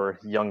 4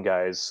 young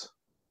guys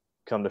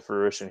come to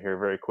fruition here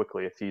very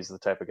quickly if he's the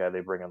type of guy they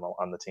bring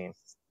on the team.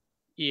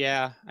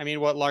 Yeah, I mean,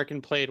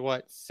 Larkin played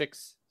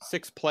six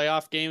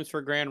playoff games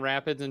for Grand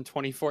Rapids in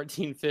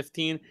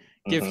 2014-15.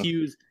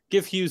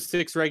 Give Hughes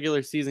 6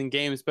 regular season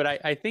games, but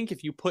I think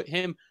if you put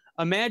him,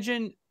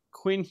 imagine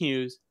Quinn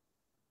Hughes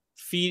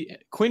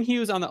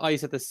on the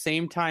ice at the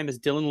same time as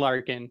Dylan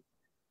Larkin,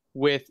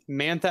 with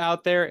Mantha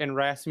out there and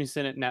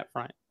Rasmussen at net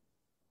front.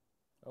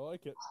 I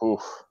like it.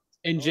 Oof.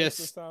 And just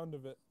the sound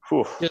of it.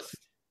 Oof. Just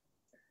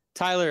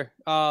Tyler,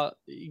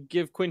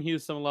 give Quinn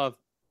Hughes some love.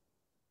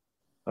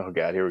 Oh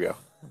God, here we go.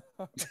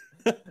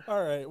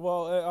 All right.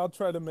 Well, I'll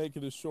try to make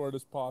it as short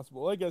as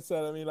possible. Like I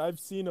said, I mean, I've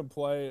seen him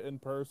play in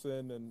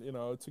person, and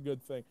it's a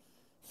good thing.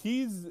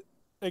 He's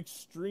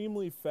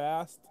extremely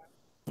fast,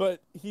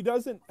 but he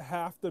doesn't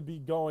have to be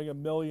going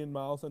 1,000,000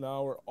 miles an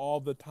hour all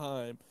the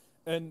time.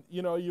 And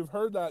you've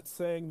heard that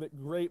saying that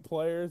great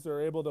players are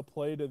able to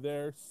play to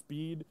their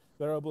speed.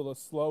 They're able to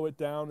slow it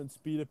down and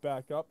speed it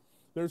back up.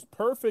 There's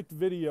perfect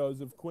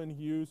videos of Quinn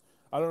Hughes.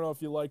 I don't know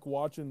if you like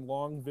watching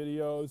long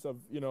videos of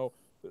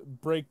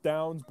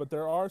breakdowns, but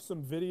there are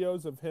some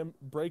videos of him,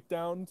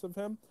 breakdowns of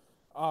him,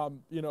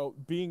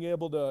 being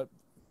able to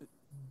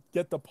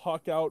get the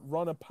puck out,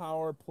 run a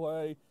power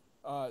play,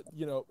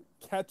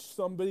 catch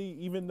somebody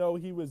even though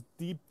he was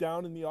deep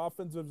down in the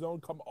offensive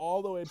zone, come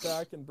all the way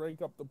back and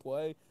break up the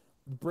play,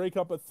 break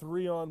up a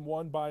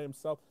 3-on-1 by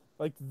himself.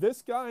 Like,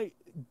 this guy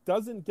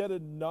doesn't get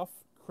enough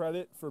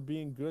credit for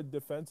being good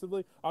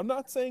defensively. I'm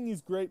not saying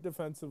he's great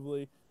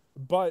defensively,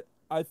 but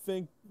I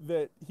think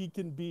that he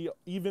can be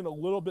even a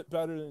little bit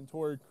better than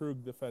Torrey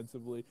Krug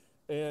defensively.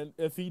 And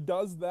if he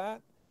does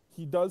that,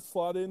 he does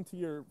slot into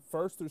your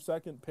first or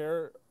second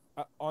pair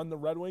on the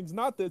Red Wings.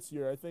 Not this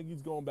year. I think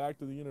he's going back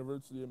to the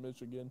University of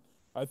Michigan.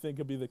 I think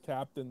he'll be the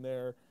captain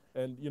there.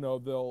 And,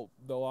 they'll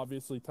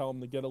obviously tell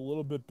him to get a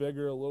little bit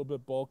bigger, a little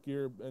bit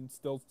bulkier, and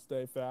still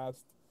stay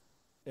fast.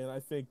 And I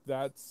think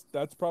that's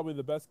probably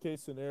the best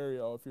case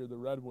scenario if you're the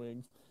Red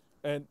Wings.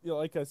 And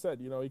like I said,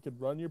 he could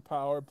run your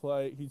power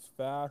play. He's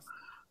fast.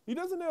 He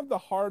doesn't have the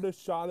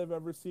hardest shot I've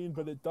ever seen,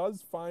 but it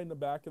does find the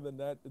back of the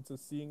net. It's a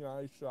seeing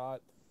eye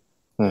shot.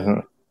 Mm-hmm.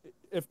 And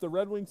if the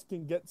Red Wings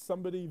can get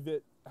somebody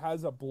that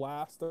has a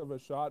blast of a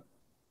shot,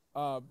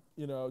 to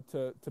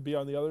be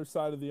on the other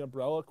side of the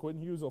umbrella, Quinn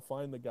Hughes will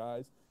find the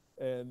guys.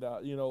 And,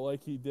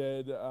 like he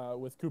did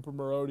with Cooper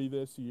Marody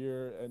this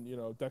year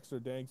and, Dexter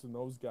Danks and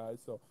those guys.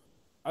 So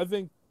I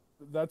think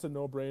that's a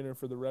no-brainer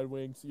for the Red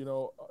Wings.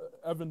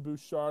 Evan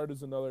Bouchard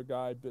is another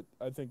guy, but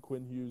I think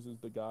Quinn Hughes is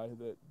the guy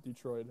that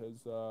Detroit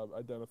has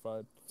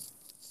identified.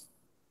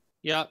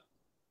 Yeah.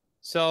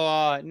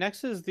 So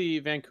next is the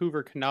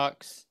Vancouver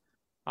Canucks.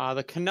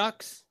 The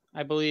Canucks,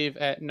 I believe,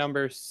 at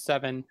number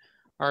 7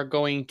 are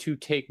going to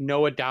take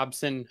Noah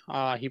Dobson.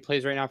 He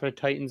plays right now for the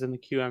Titans in the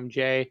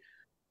QMJ.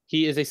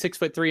 He is a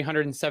 6'3",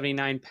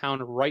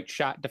 179-pound right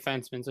shot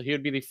defenseman. So he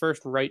would be the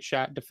first right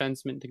shot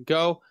defenseman to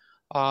go.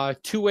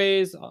 2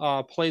 ways,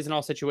 plays in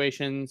all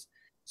situations,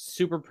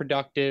 super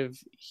productive.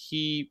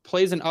 He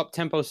plays an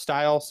up-tempo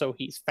style, so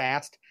he's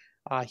fast.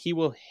 He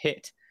will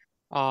hit.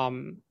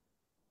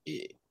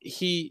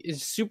 He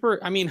is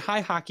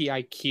high hockey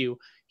IQ.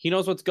 He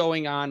knows what's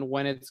going on,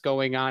 when it's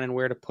going on, and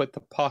where to put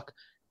the puck.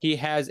 He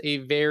has a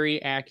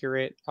very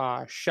accurate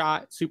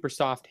shot, super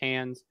soft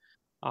hands.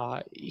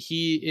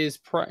 He's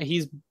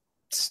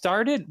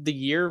started the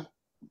year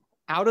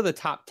out of the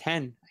top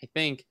 10, I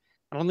think.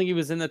 I don't think he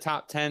was in the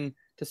top 10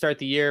 to start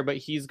the year, but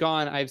he's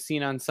gone, I've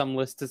seen on some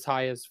lists as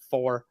high as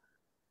 4.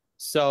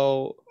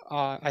 So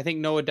I think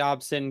Noah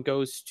Dobson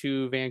goes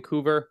to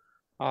Vancouver,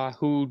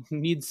 who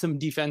needs some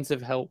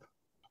defensive help.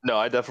 No,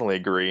 I definitely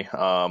agree.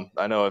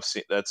 I know I've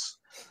seen that's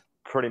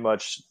pretty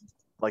much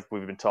like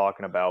we've been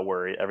talking about,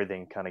 where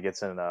everything kind of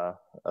gets in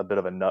a bit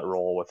of a nut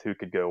roll with who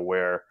could go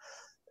where.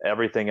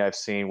 Everything I've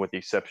seen, with the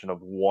exception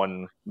of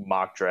one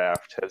mock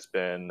draft, has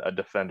been a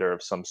defender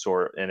of some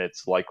sort, and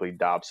it's likely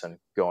Dobson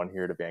going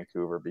here to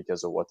Vancouver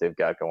because of what they've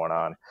got going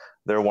on.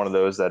 They're one of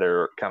those that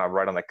are kind of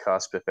right on the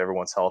cusp. If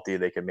everyone's healthy,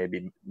 they can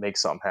maybe make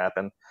something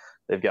happen.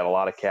 They've got a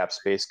lot of cap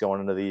space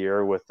going into the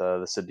year with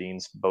the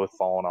Sedins both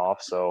falling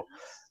off. So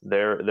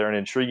they're an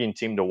intriguing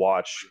team to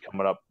watch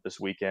coming up this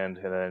weekend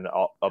and then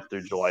up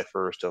through July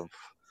 1st of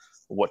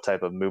what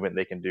type of movement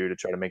they can do to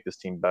try to make this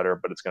team better.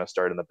 But it's going to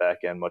start in the back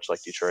end, much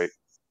like Detroit.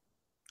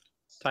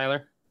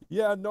 Tyler?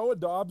 Yeah, Noah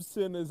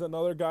Dobson is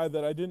another guy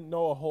that I didn't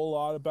know a whole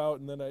lot about,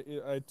 and then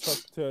I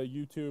took to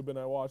YouTube and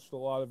I watched a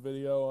lot of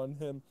video on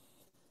him.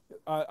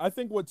 I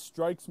think what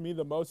strikes me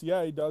the most,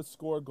 yeah, he does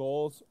score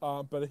goals,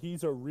 but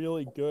he's a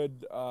really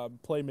good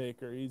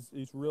playmaker.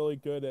 He's really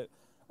good at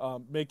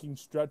making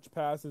stretch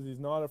passes. He's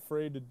not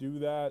afraid to do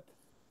that.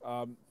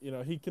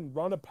 He can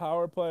run a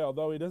power play,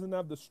 although he doesn't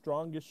have the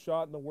strongest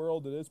shot in the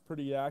world. It is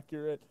pretty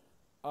accurate.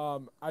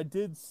 I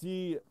did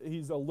see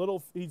he's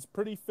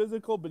pretty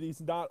physical, but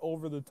he's not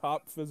over the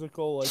top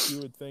physical like you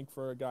would think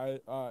for a guy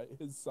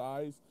his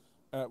size.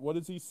 What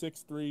is he,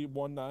 6'3",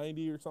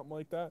 190 or something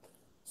like that?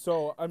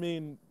 So, I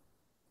mean,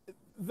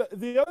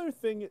 the other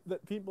thing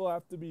that people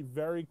have to be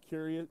very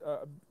curious,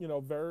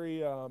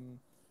 very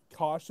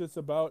cautious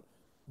about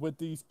with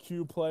these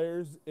Q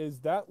players is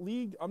that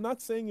league. I'm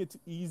not saying it's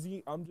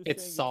easy. I'm just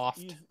saying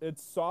soft.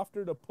 It's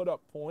softer to put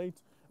up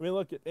points. I mean,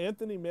 look,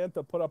 Anthony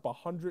Mantha put up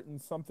 100 and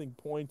something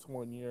points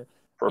one year.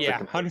 Perfect. Yeah,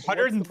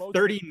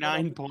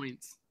 139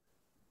 points.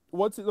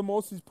 What's the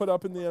most he's put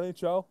up in the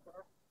NHL?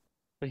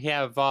 He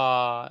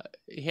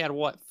had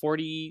what,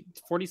 40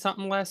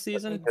 something last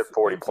season? He had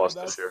 40 plus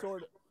this year.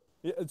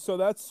 So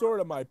that's sort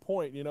of my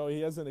point.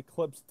 He hasn't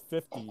eclipsed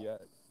 50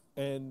 yet.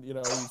 And,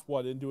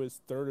 he's into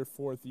his third or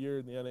fourth year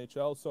in the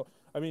NHL. So,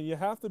 I mean, you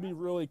have to be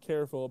really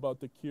careful about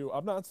the Q.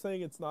 I'm not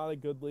saying it's not a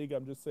good league.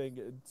 I'm just saying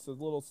it's a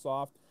little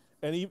soft.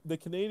 And the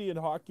Canadian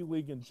Hockey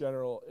League in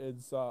general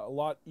is a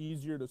lot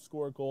easier to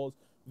score goals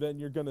than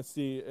you're going to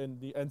see in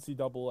the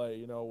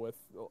NCAA, with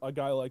a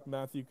guy like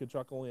Matthew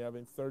Tkachuk only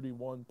having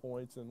 31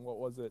 points and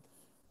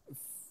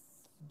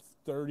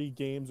 30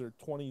 games or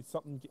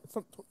 20-something,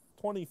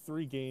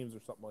 23 games or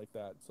something like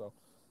that. So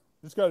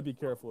just got to be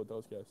careful with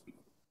those guys.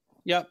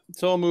 Yep.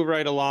 So we'll move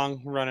right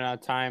along. We're running out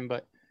of time,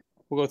 but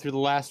we'll go through the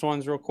last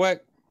ones real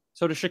quick.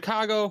 So to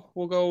Chicago,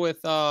 we'll go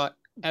with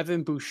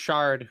Evan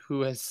Bouchard,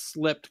 who has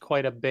slipped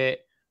quite a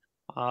bit.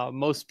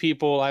 Most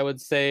people, I would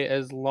say,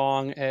 as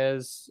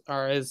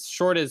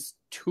short as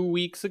 2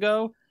 weeks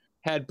ago,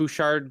 had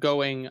Bouchard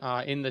going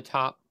in the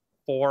top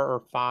 4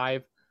 or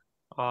 5.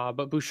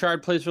 But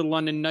Bouchard plays for the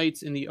London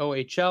Knights in the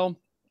OHL.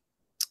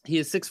 He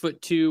is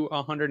 6'2",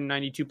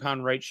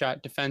 192-pound right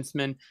shot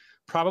defenseman,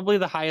 probably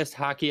the highest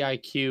hockey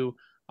IQ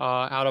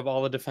out of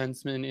all the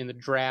defensemen in the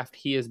draft.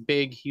 He is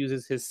big. He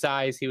uses his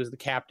size. He was the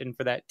captain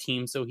for that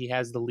team, so he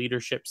has the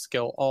leadership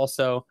skill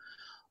also.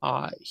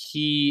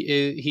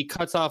 He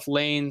cuts off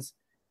lanes,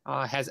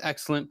 has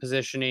excellent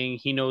positioning.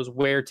 He knows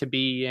where to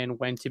be and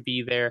when to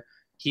be there.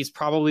 He's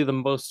probably the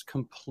most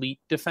complete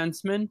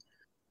defenseman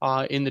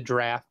in the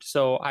draft.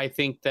 So I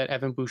think that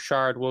Evan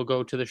Bouchard will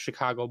go to the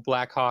Chicago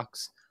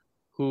Blackhawks,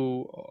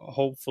 who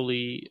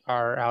hopefully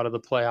are out of the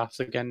playoffs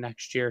again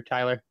next year.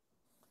 Tyler?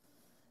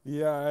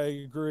 Yeah,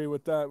 I agree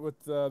with that.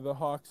 With the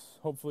Hawks,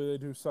 hopefully they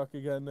do suck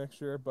again next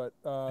year, but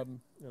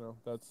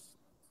that's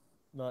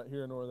not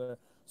here nor there.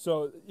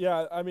 So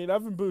yeah, I mean,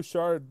 Evan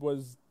Bouchard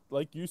was,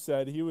 like you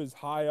said, he was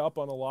high up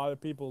on a lot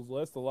of people's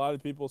list. A lot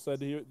of people said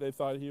they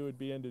thought he would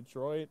be in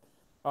Detroit,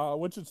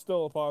 which is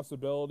still a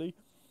possibility.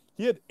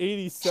 He had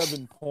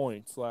 87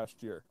 points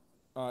last year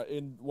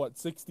in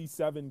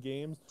 67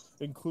 games,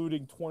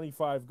 including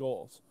 25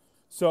 goals.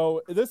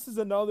 So this is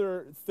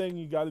another thing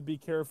you got to be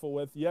careful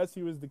with. Yes,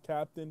 he was the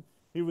captain.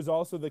 He was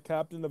also the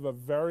captain of a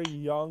very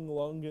young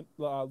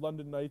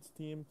London Knights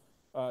team,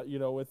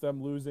 with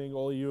them losing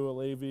Olli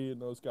Juolevi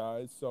and those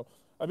guys. So,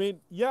 I mean,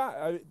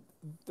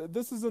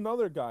 this is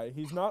another guy.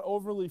 He's not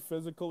overly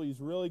physical. He's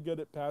really good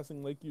at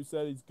passing. Like you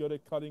said, he's good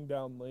at cutting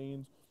down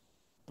lanes.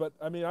 But,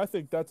 I mean, I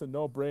think that's a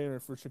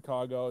no-brainer for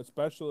Chicago,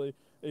 especially,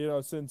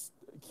 since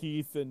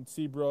Keith and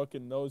Seabrook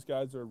and those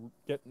guys are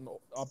getting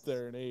up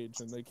there in age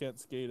and they can't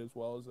skate as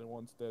well as they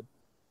once did.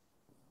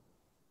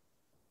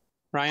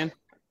 Ryan?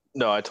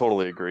 No, I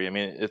totally agree. I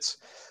mean, it's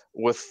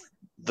with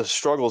the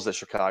struggles that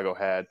Chicago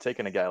had,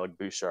 taking a guy like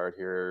Bouchard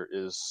here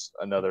is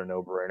another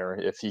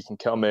no-brainer. If he can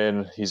come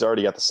in, he's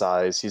already got the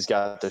size. He's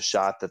got the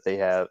shot that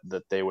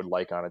they would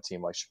like on a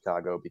team like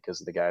Chicago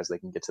because of the guys they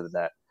can get to the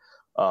net.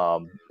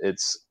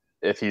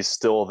 If he's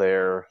still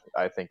there,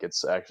 I think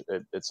it's a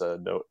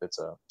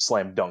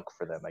slam dunk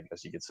for them, I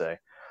guess you could say.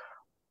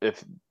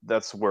 If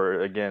that's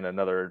where, again,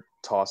 another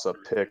toss-up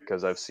pick,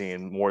 because I've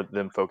seen more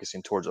them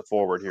focusing towards a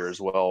forward here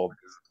as well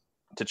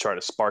to try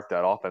to spark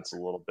that offense a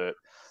little bit.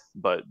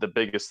 But the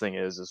biggest thing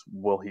is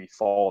will he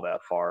fall that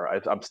far?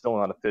 I'm still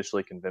not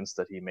officially convinced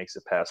that he makes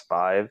it past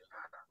 5.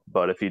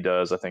 But if he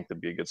does, I think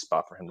that'd be a good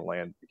spot for him to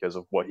land because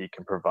of what he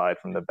can provide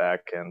from the back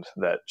end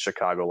that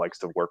Chicago likes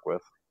to work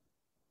with.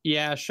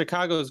 Yeah,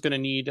 Chicago is going to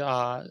need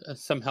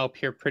some help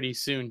here pretty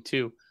soon,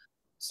 too.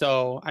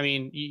 So, I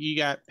mean, you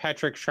got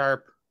Patrick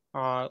Sharp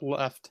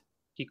left.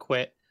 He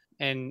quit.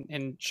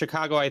 And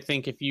Chicago, I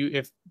think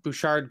if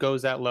Bouchard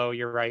goes that low,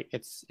 you're right.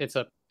 It's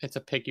a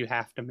pick you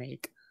have to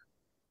make.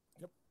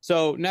 Yep.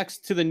 So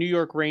next to the New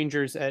York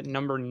Rangers at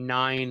number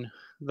 9,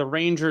 the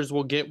Rangers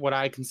will get what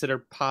I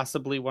consider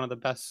possibly one of the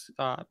best,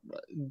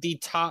 the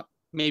top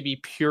maybe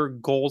pure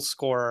goal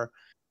scorer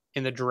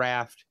in the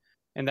draft,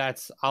 and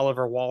that's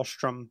Oliver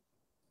Wahlstrom.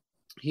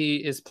 He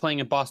is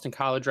playing at Boston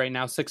College right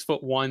now,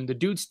 6'1". The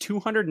dude's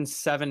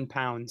 207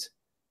 pounds.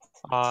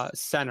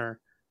 Center,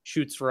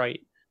 shoots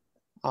right.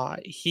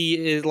 He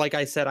is, like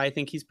I said, I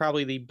think he's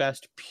probably the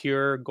best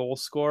pure goal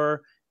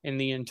scorer in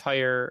the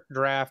entire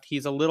draft.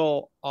 He's a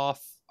little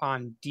off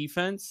on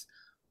defense,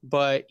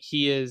 but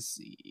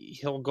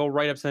he'll go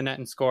right up to the net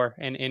and score.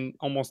 And in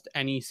almost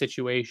any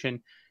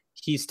situation,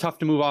 he's tough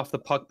to move off the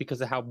puck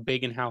because of how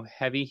big and how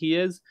heavy he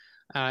is.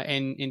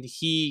 And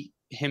he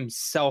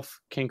himself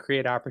can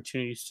create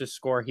opportunities to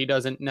score. He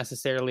doesn't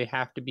necessarily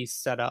have to be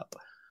set up.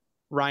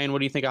 Ryan, what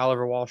do you think of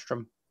Oliver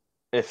Wahlstrom?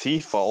 If he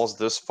falls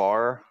this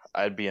far,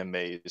 I'd be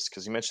amazed,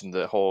 because you mentioned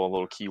the whole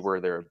little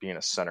keyword there of being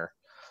a center.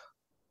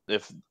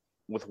 If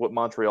with what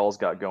Montreal's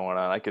got going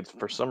on, I could,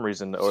 for some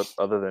reason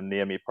other than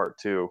Niemi Part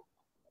 2,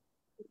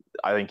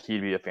 I think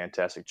he'd be a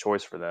fantastic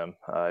choice for them.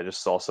 I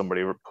just saw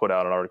somebody put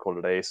out an article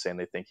today saying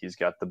they think he's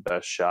got the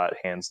best shot,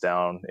 hands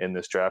down, in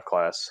this draft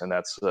class, and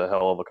that's a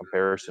hell of a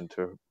comparison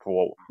to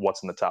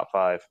what's in the top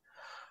 5.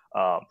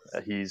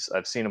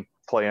 I've seen him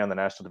play on the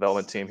national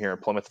development team here in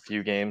Plymouth a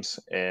few games,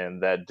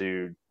 and that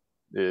dude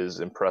is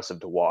impressive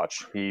to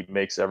watch. He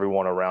makes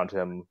everyone around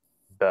him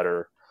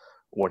better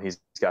when he's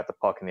got the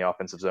puck in the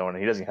offensive zone, and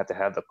he doesn't have to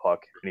have the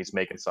puck, and he's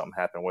making something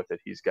happen with it.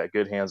 He's got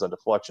good hands on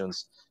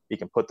deflections. He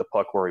can put the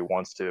puck where he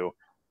wants to.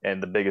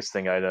 And the biggest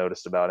thing I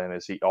noticed about him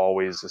is he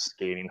always is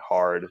skating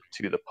hard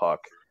to the puck.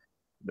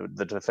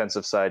 The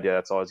defensive side, yeah,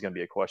 that's always going to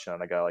be a question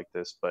on a guy like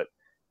this, but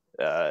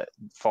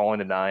falling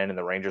to 9 and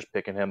the Rangers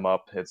picking him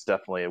up, it's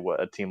definitely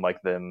what a team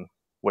like them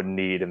would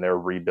need in their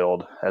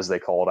rebuild, as they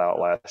called out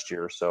last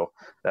year. So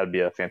that would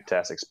be a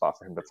fantastic spot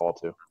for him to fall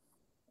to.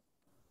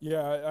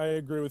 Yeah, I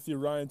agree with you,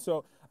 Ryan.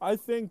 So I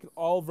think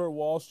Oliver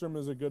Wahlstrom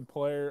is a good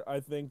player. I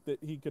think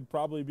that he could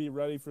probably be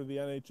ready for the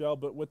NHL,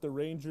 but with the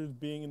Rangers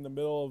being in the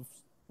middle of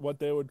what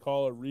they would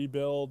call a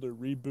rebuild or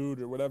reboot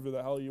or whatever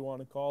the hell you want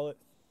to call it,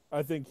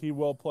 I think he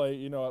will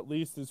play, at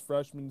least his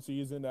freshman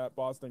season at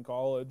Boston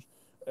College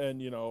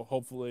and,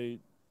 hopefully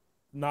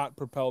not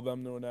propel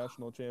them to a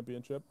national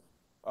championship.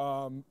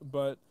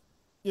 But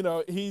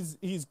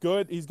he's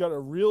good. He's got a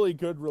really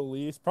good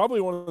release.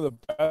 Probably one of the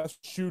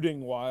best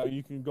shooting wise.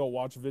 You can go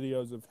watch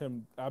videos of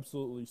him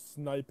absolutely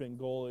sniping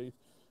goalies.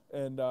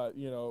 And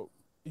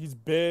he's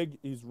big,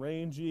 he's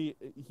rangy,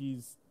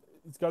 he's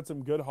got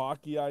some good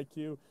hockey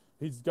IQ.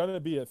 He's going to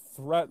be a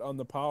threat on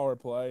the power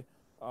play,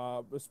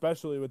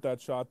 especially with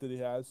that shot that he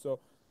has. So,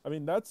 I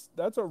mean, that's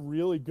a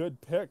really good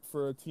pick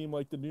for a team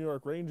like the New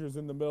York Rangers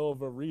in the middle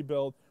of a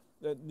rebuild.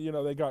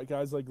 They got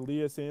guys like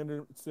Elias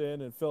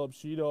Anderson and Philip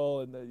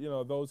Sheedle and,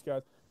 those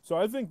guys. So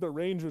I think the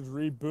Rangers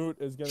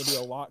reboot is going to be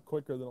a lot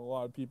quicker than a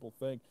lot of people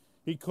think.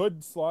 He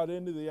could slot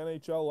into the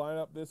NHL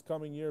lineup this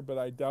coming year, but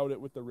I doubt it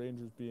with the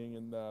Rangers being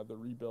in the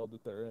rebuild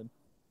that they're in.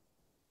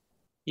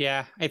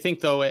 Yeah, I think,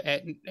 though,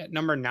 at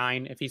number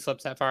 9, if he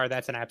slips that far,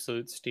 that's an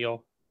absolute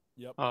steal.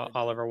 Yep.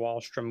 Oliver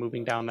Wahlstrom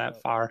moving down that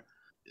far.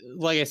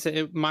 Like I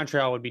said,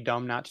 Montreal would be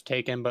dumb not to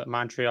take him, but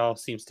Montreal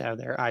seems to have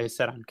their eyes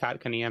set on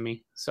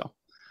Kotkaniemi. So,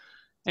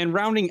 and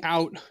rounding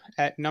out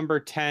at number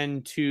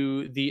 10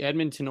 to the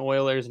Edmonton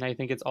Oilers, and I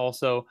think it's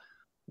also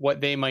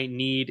what they might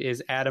need,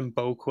 is Adam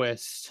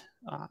Boqvist.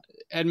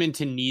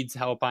 Edmonton needs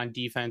help on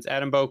defense.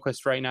 Adam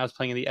Boqvist right now is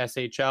playing in the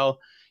SHL.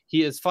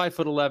 He is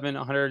 5'11",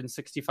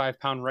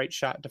 165-pound right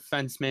shot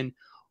defenseman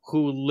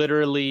who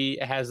literally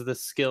has the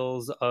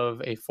skills of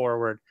a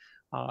forward.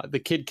 The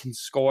kid can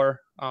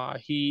score.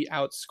 He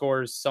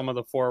outscores some of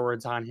the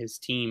forwards on his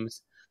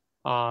teams.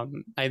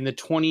 In the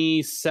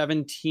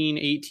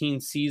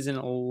 2017-18 season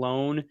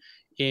alone,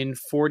 in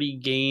 40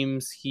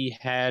 games, he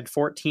had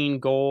 14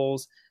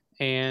 goals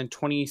and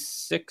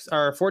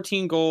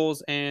 14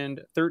 goals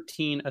and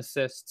 13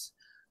 assists,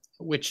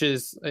 which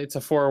it's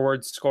a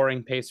forward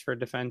scoring pace for a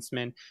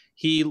defenseman.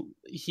 He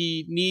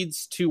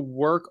needs to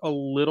work a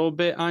little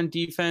bit on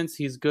defense.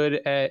 He's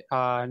good at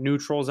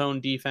neutral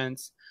zone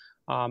defense.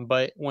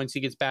 But once he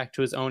gets back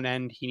to his own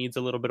end, he needs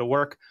a little bit of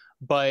work.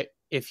 But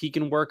if he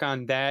can work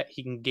on that,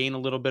 he can gain a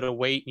little bit of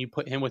weight, and you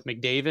put him with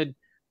McDavid.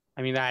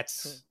 I mean,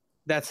 that's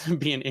going to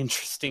be an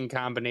interesting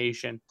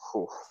combination.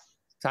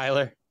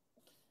 Tyler?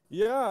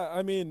 Yeah,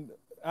 I mean,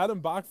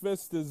 Adam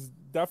Boqvist is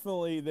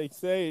definitely, they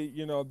say,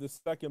 the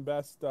second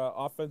best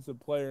offensive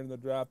player in the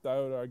draft. I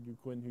would argue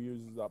Quinn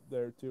Hughes is up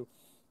there too.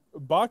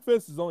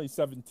 Boqvist is only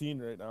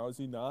 17 right now, is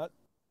he not?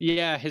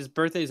 Yeah, his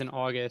birthday's in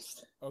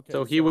August. Okay,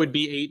 so he would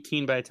be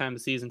 18 by the time the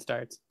season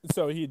starts.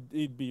 So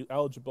he'd be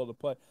eligible to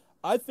play.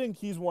 I think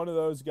he's one of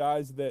those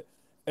guys that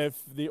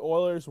if the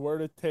Oilers were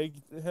to take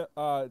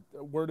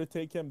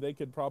him, they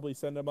could probably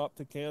send him up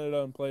to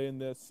Canada and play in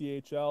the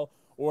CHL,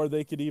 or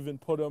they could even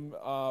put him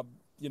down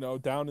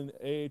in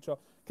the AHL,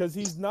 because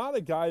he's not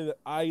a guy that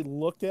I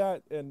look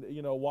at and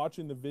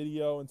watching the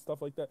video and stuff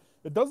like that.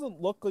 It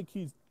doesn't look like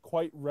he's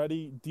quite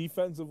ready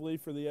defensively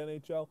for the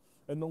NHL.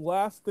 And the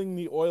last thing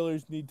the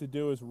Oilers need to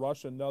do is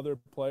rush another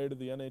player to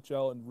the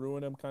NHL and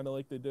ruin him, kind of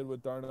like they did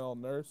with Darnell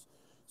Nurse.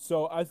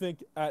 So I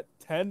think at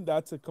 10,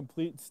 that's a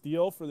complete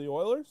steal for the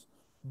Oilers.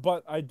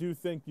 But I do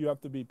think you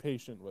have to be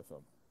patient with him.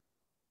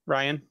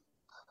 Ryan?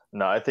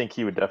 No, I think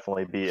he would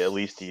definitely be at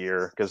least a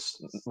year because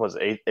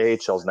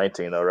AHL's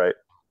 19 though, right?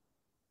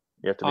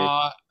 You have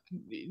to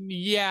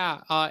be.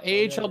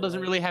 AHL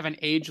doesn't really have an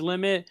age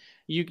limit.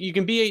 You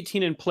can be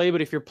 18 and play,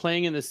 but if you're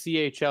playing in the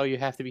CHL, you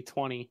have to be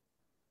 20.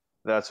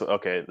 That's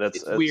okay.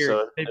 That's weird.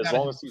 So as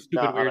long as he's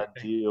not on a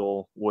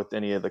deal with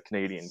any of the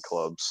Canadian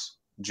clubs,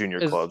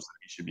 junior clubs,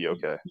 he should be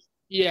okay.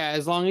 Yeah,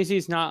 as long as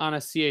he's not on a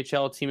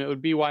CHL team, it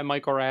would be why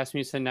Michael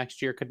Rasmussen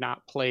next year could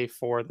not play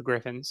for the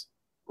Griffins.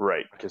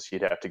 Right, because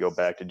he'd have to go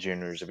back to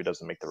juniors if he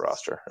doesn't make the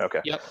roster.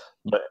 Okay. Yep.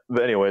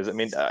 But anyways, I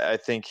mean, I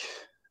think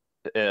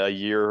a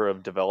year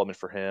of development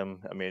for him.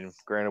 I mean,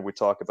 granted, we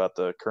talk about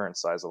the current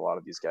size of a lot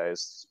of these guys,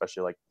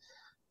 especially like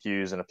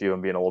Hughes and a few of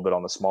them being a little bit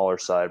on the smaller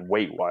side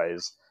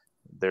weight-wise.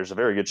 There's a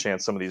very good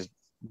chance some of these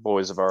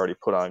boys have already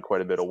put on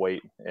quite a bit of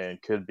weight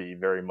and could be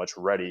very much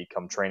ready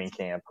come training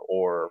camp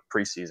or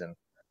preseason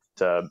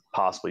to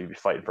possibly be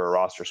fighting for a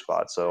roster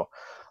spot. So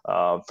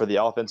for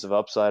the offensive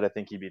upside, I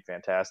think he'd be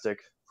fantastic.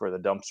 For the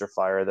dumpster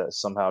fire that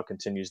somehow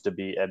continues to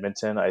be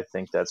Edmonton, I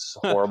think that's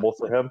horrible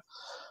for him.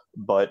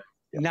 But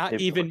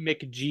not even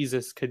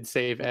McJesus could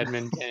save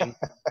Edmonton.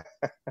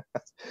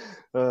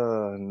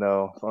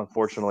 No,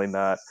 unfortunately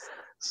not.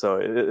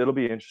 So it'll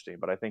be interesting,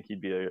 but I think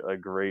he'd be a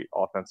great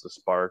offensive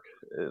spark.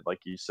 Like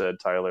you said,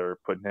 Tyler,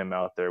 putting him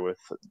out there with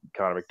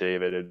Connor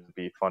McDavid, it'd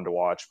be fun to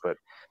watch, but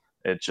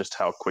it's just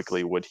how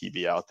quickly would he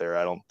be out there?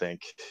 I don't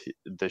think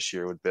this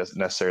year would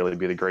necessarily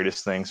be the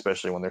greatest thing,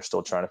 especially when they're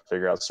still trying to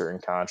figure out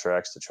certain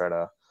contracts to try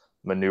to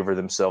maneuver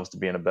themselves to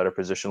be in a better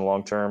position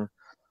long term.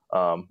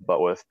 But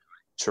with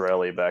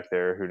Chiarelli back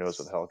there, who knows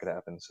what the hell could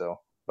happen?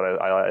 So,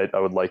 but I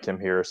would like him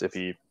here if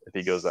he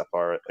goes that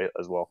far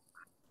as well.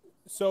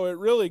 So it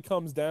really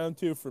comes down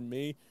to, for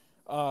me,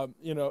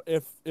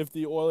 if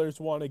the Oilers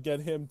want to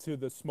get him to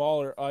the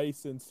smaller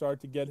ice and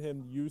start to get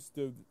him used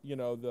to,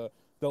 the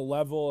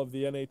level of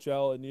the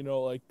NHL and,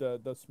 like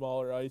the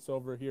smaller ice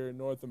over here in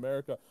North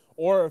America,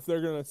 or if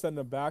they're going to send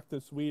him back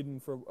to Sweden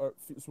Finland?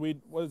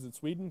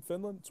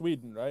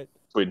 Sweden, right?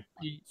 Sweden,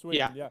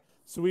 yeah.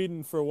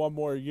 Sweden for one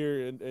more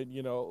year and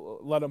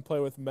let him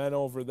play with men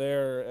over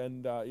there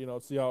and,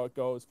 see how it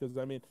goes. Because,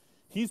 I mean,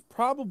 he's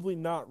probably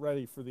not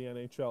ready for the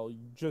NHL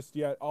just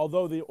yet,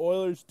 although the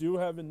Oilers do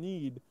have a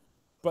need.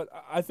 But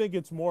I think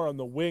it's more on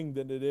the wing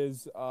than it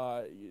is,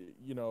 on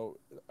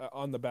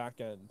the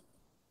back end.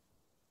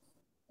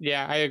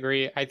 Yeah, I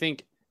agree. I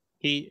think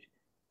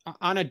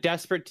on a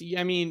desperate –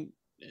 I mean,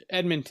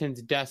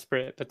 Edmonton's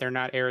desperate, but they're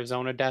not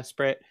Arizona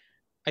desperate.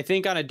 I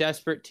think on a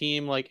desperate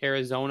team like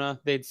Arizona,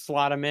 they'd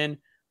slot him in.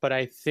 But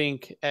I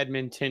think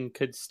Edmonton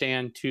could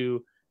stand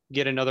to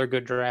get another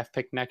good draft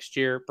pick next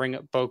year, bring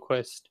up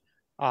Boquist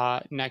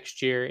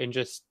next year, and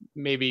just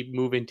maybe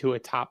move into a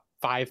top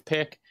 5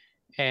 pick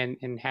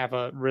and have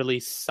a really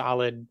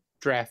solid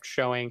draft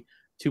showing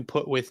to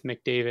put with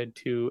McDavid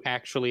to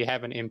actually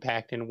have an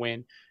impact and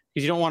win.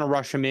 Because you don't want to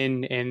rush him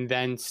in and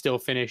then still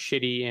finish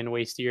shitty and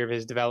waste a year of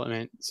his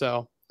development.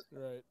 So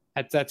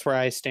that's where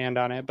I stand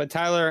on it. But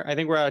Tyler, I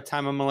think we're out of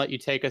time. I'm going to let you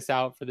take us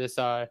out for this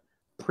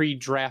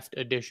pre-draft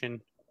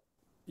edition.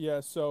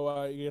 Yeah, so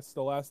I guess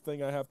the last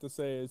thing I have to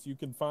say is you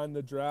can find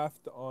the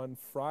draft on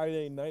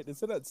Friday night.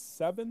 Is it at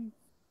 7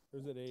 or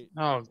is it 8?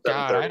 Oh,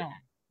 God, I don't.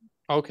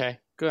 Okay,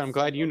 good. I'm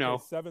glad you know.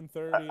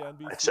 7:30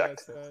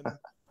 NBCSN.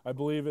 I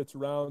believe it's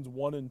rounds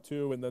 1 and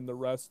 2, and then the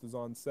rest is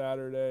on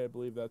Saturday. I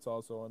believe that's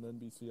also on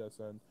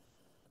NBCSN.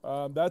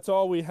 That's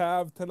all we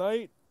have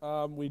tonight.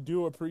 We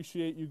do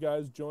appreciate you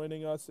guys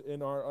joining us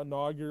in our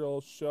inaugural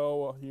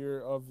show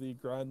here of the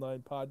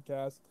Grindline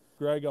Podcast.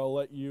 Greg, I'll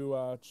let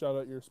you shout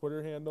out your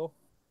Twitter handle,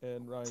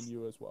 and Ryan,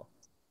 you as well.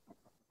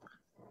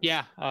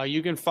 Yeah,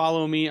 you can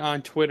follow me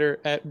on Twitter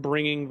at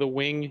Bringing the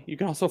Wing. You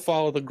can also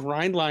follow the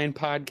Grindline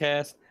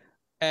Podcast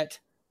at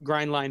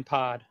Grindline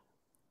Pod.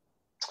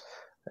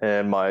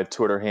 And my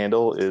Twitter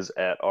handle is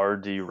at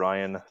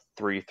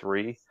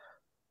RDRyan33.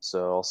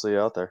 So I'll see you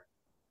out there.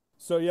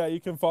 So, yeah,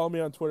 you can follow me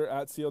on Twitter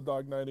at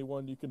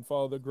SealDog91. You can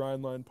follow the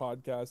Grindline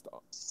Podcast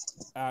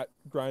at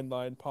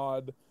Grindline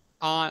Pod.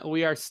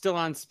 We are still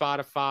on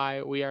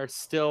Spotify. We are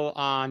still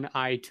on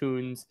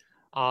iTunes.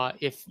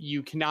 If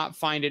you cannot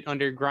find it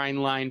under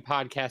Grindline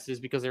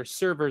Podcasts because their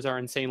servers are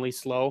insanely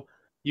slow,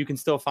 you can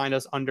still find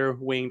us under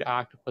Winged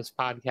Octopus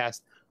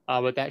Podcast.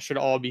 But that should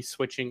all be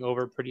switching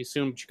over pretty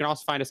soon. But you can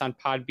also find us on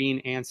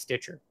Podbean and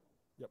Stitcher.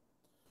 Yep.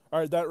 All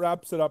right, that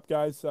wraps it up,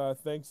 guys.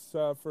 Thanks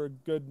for a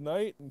good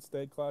night, and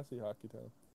stay classy, Hockey Town.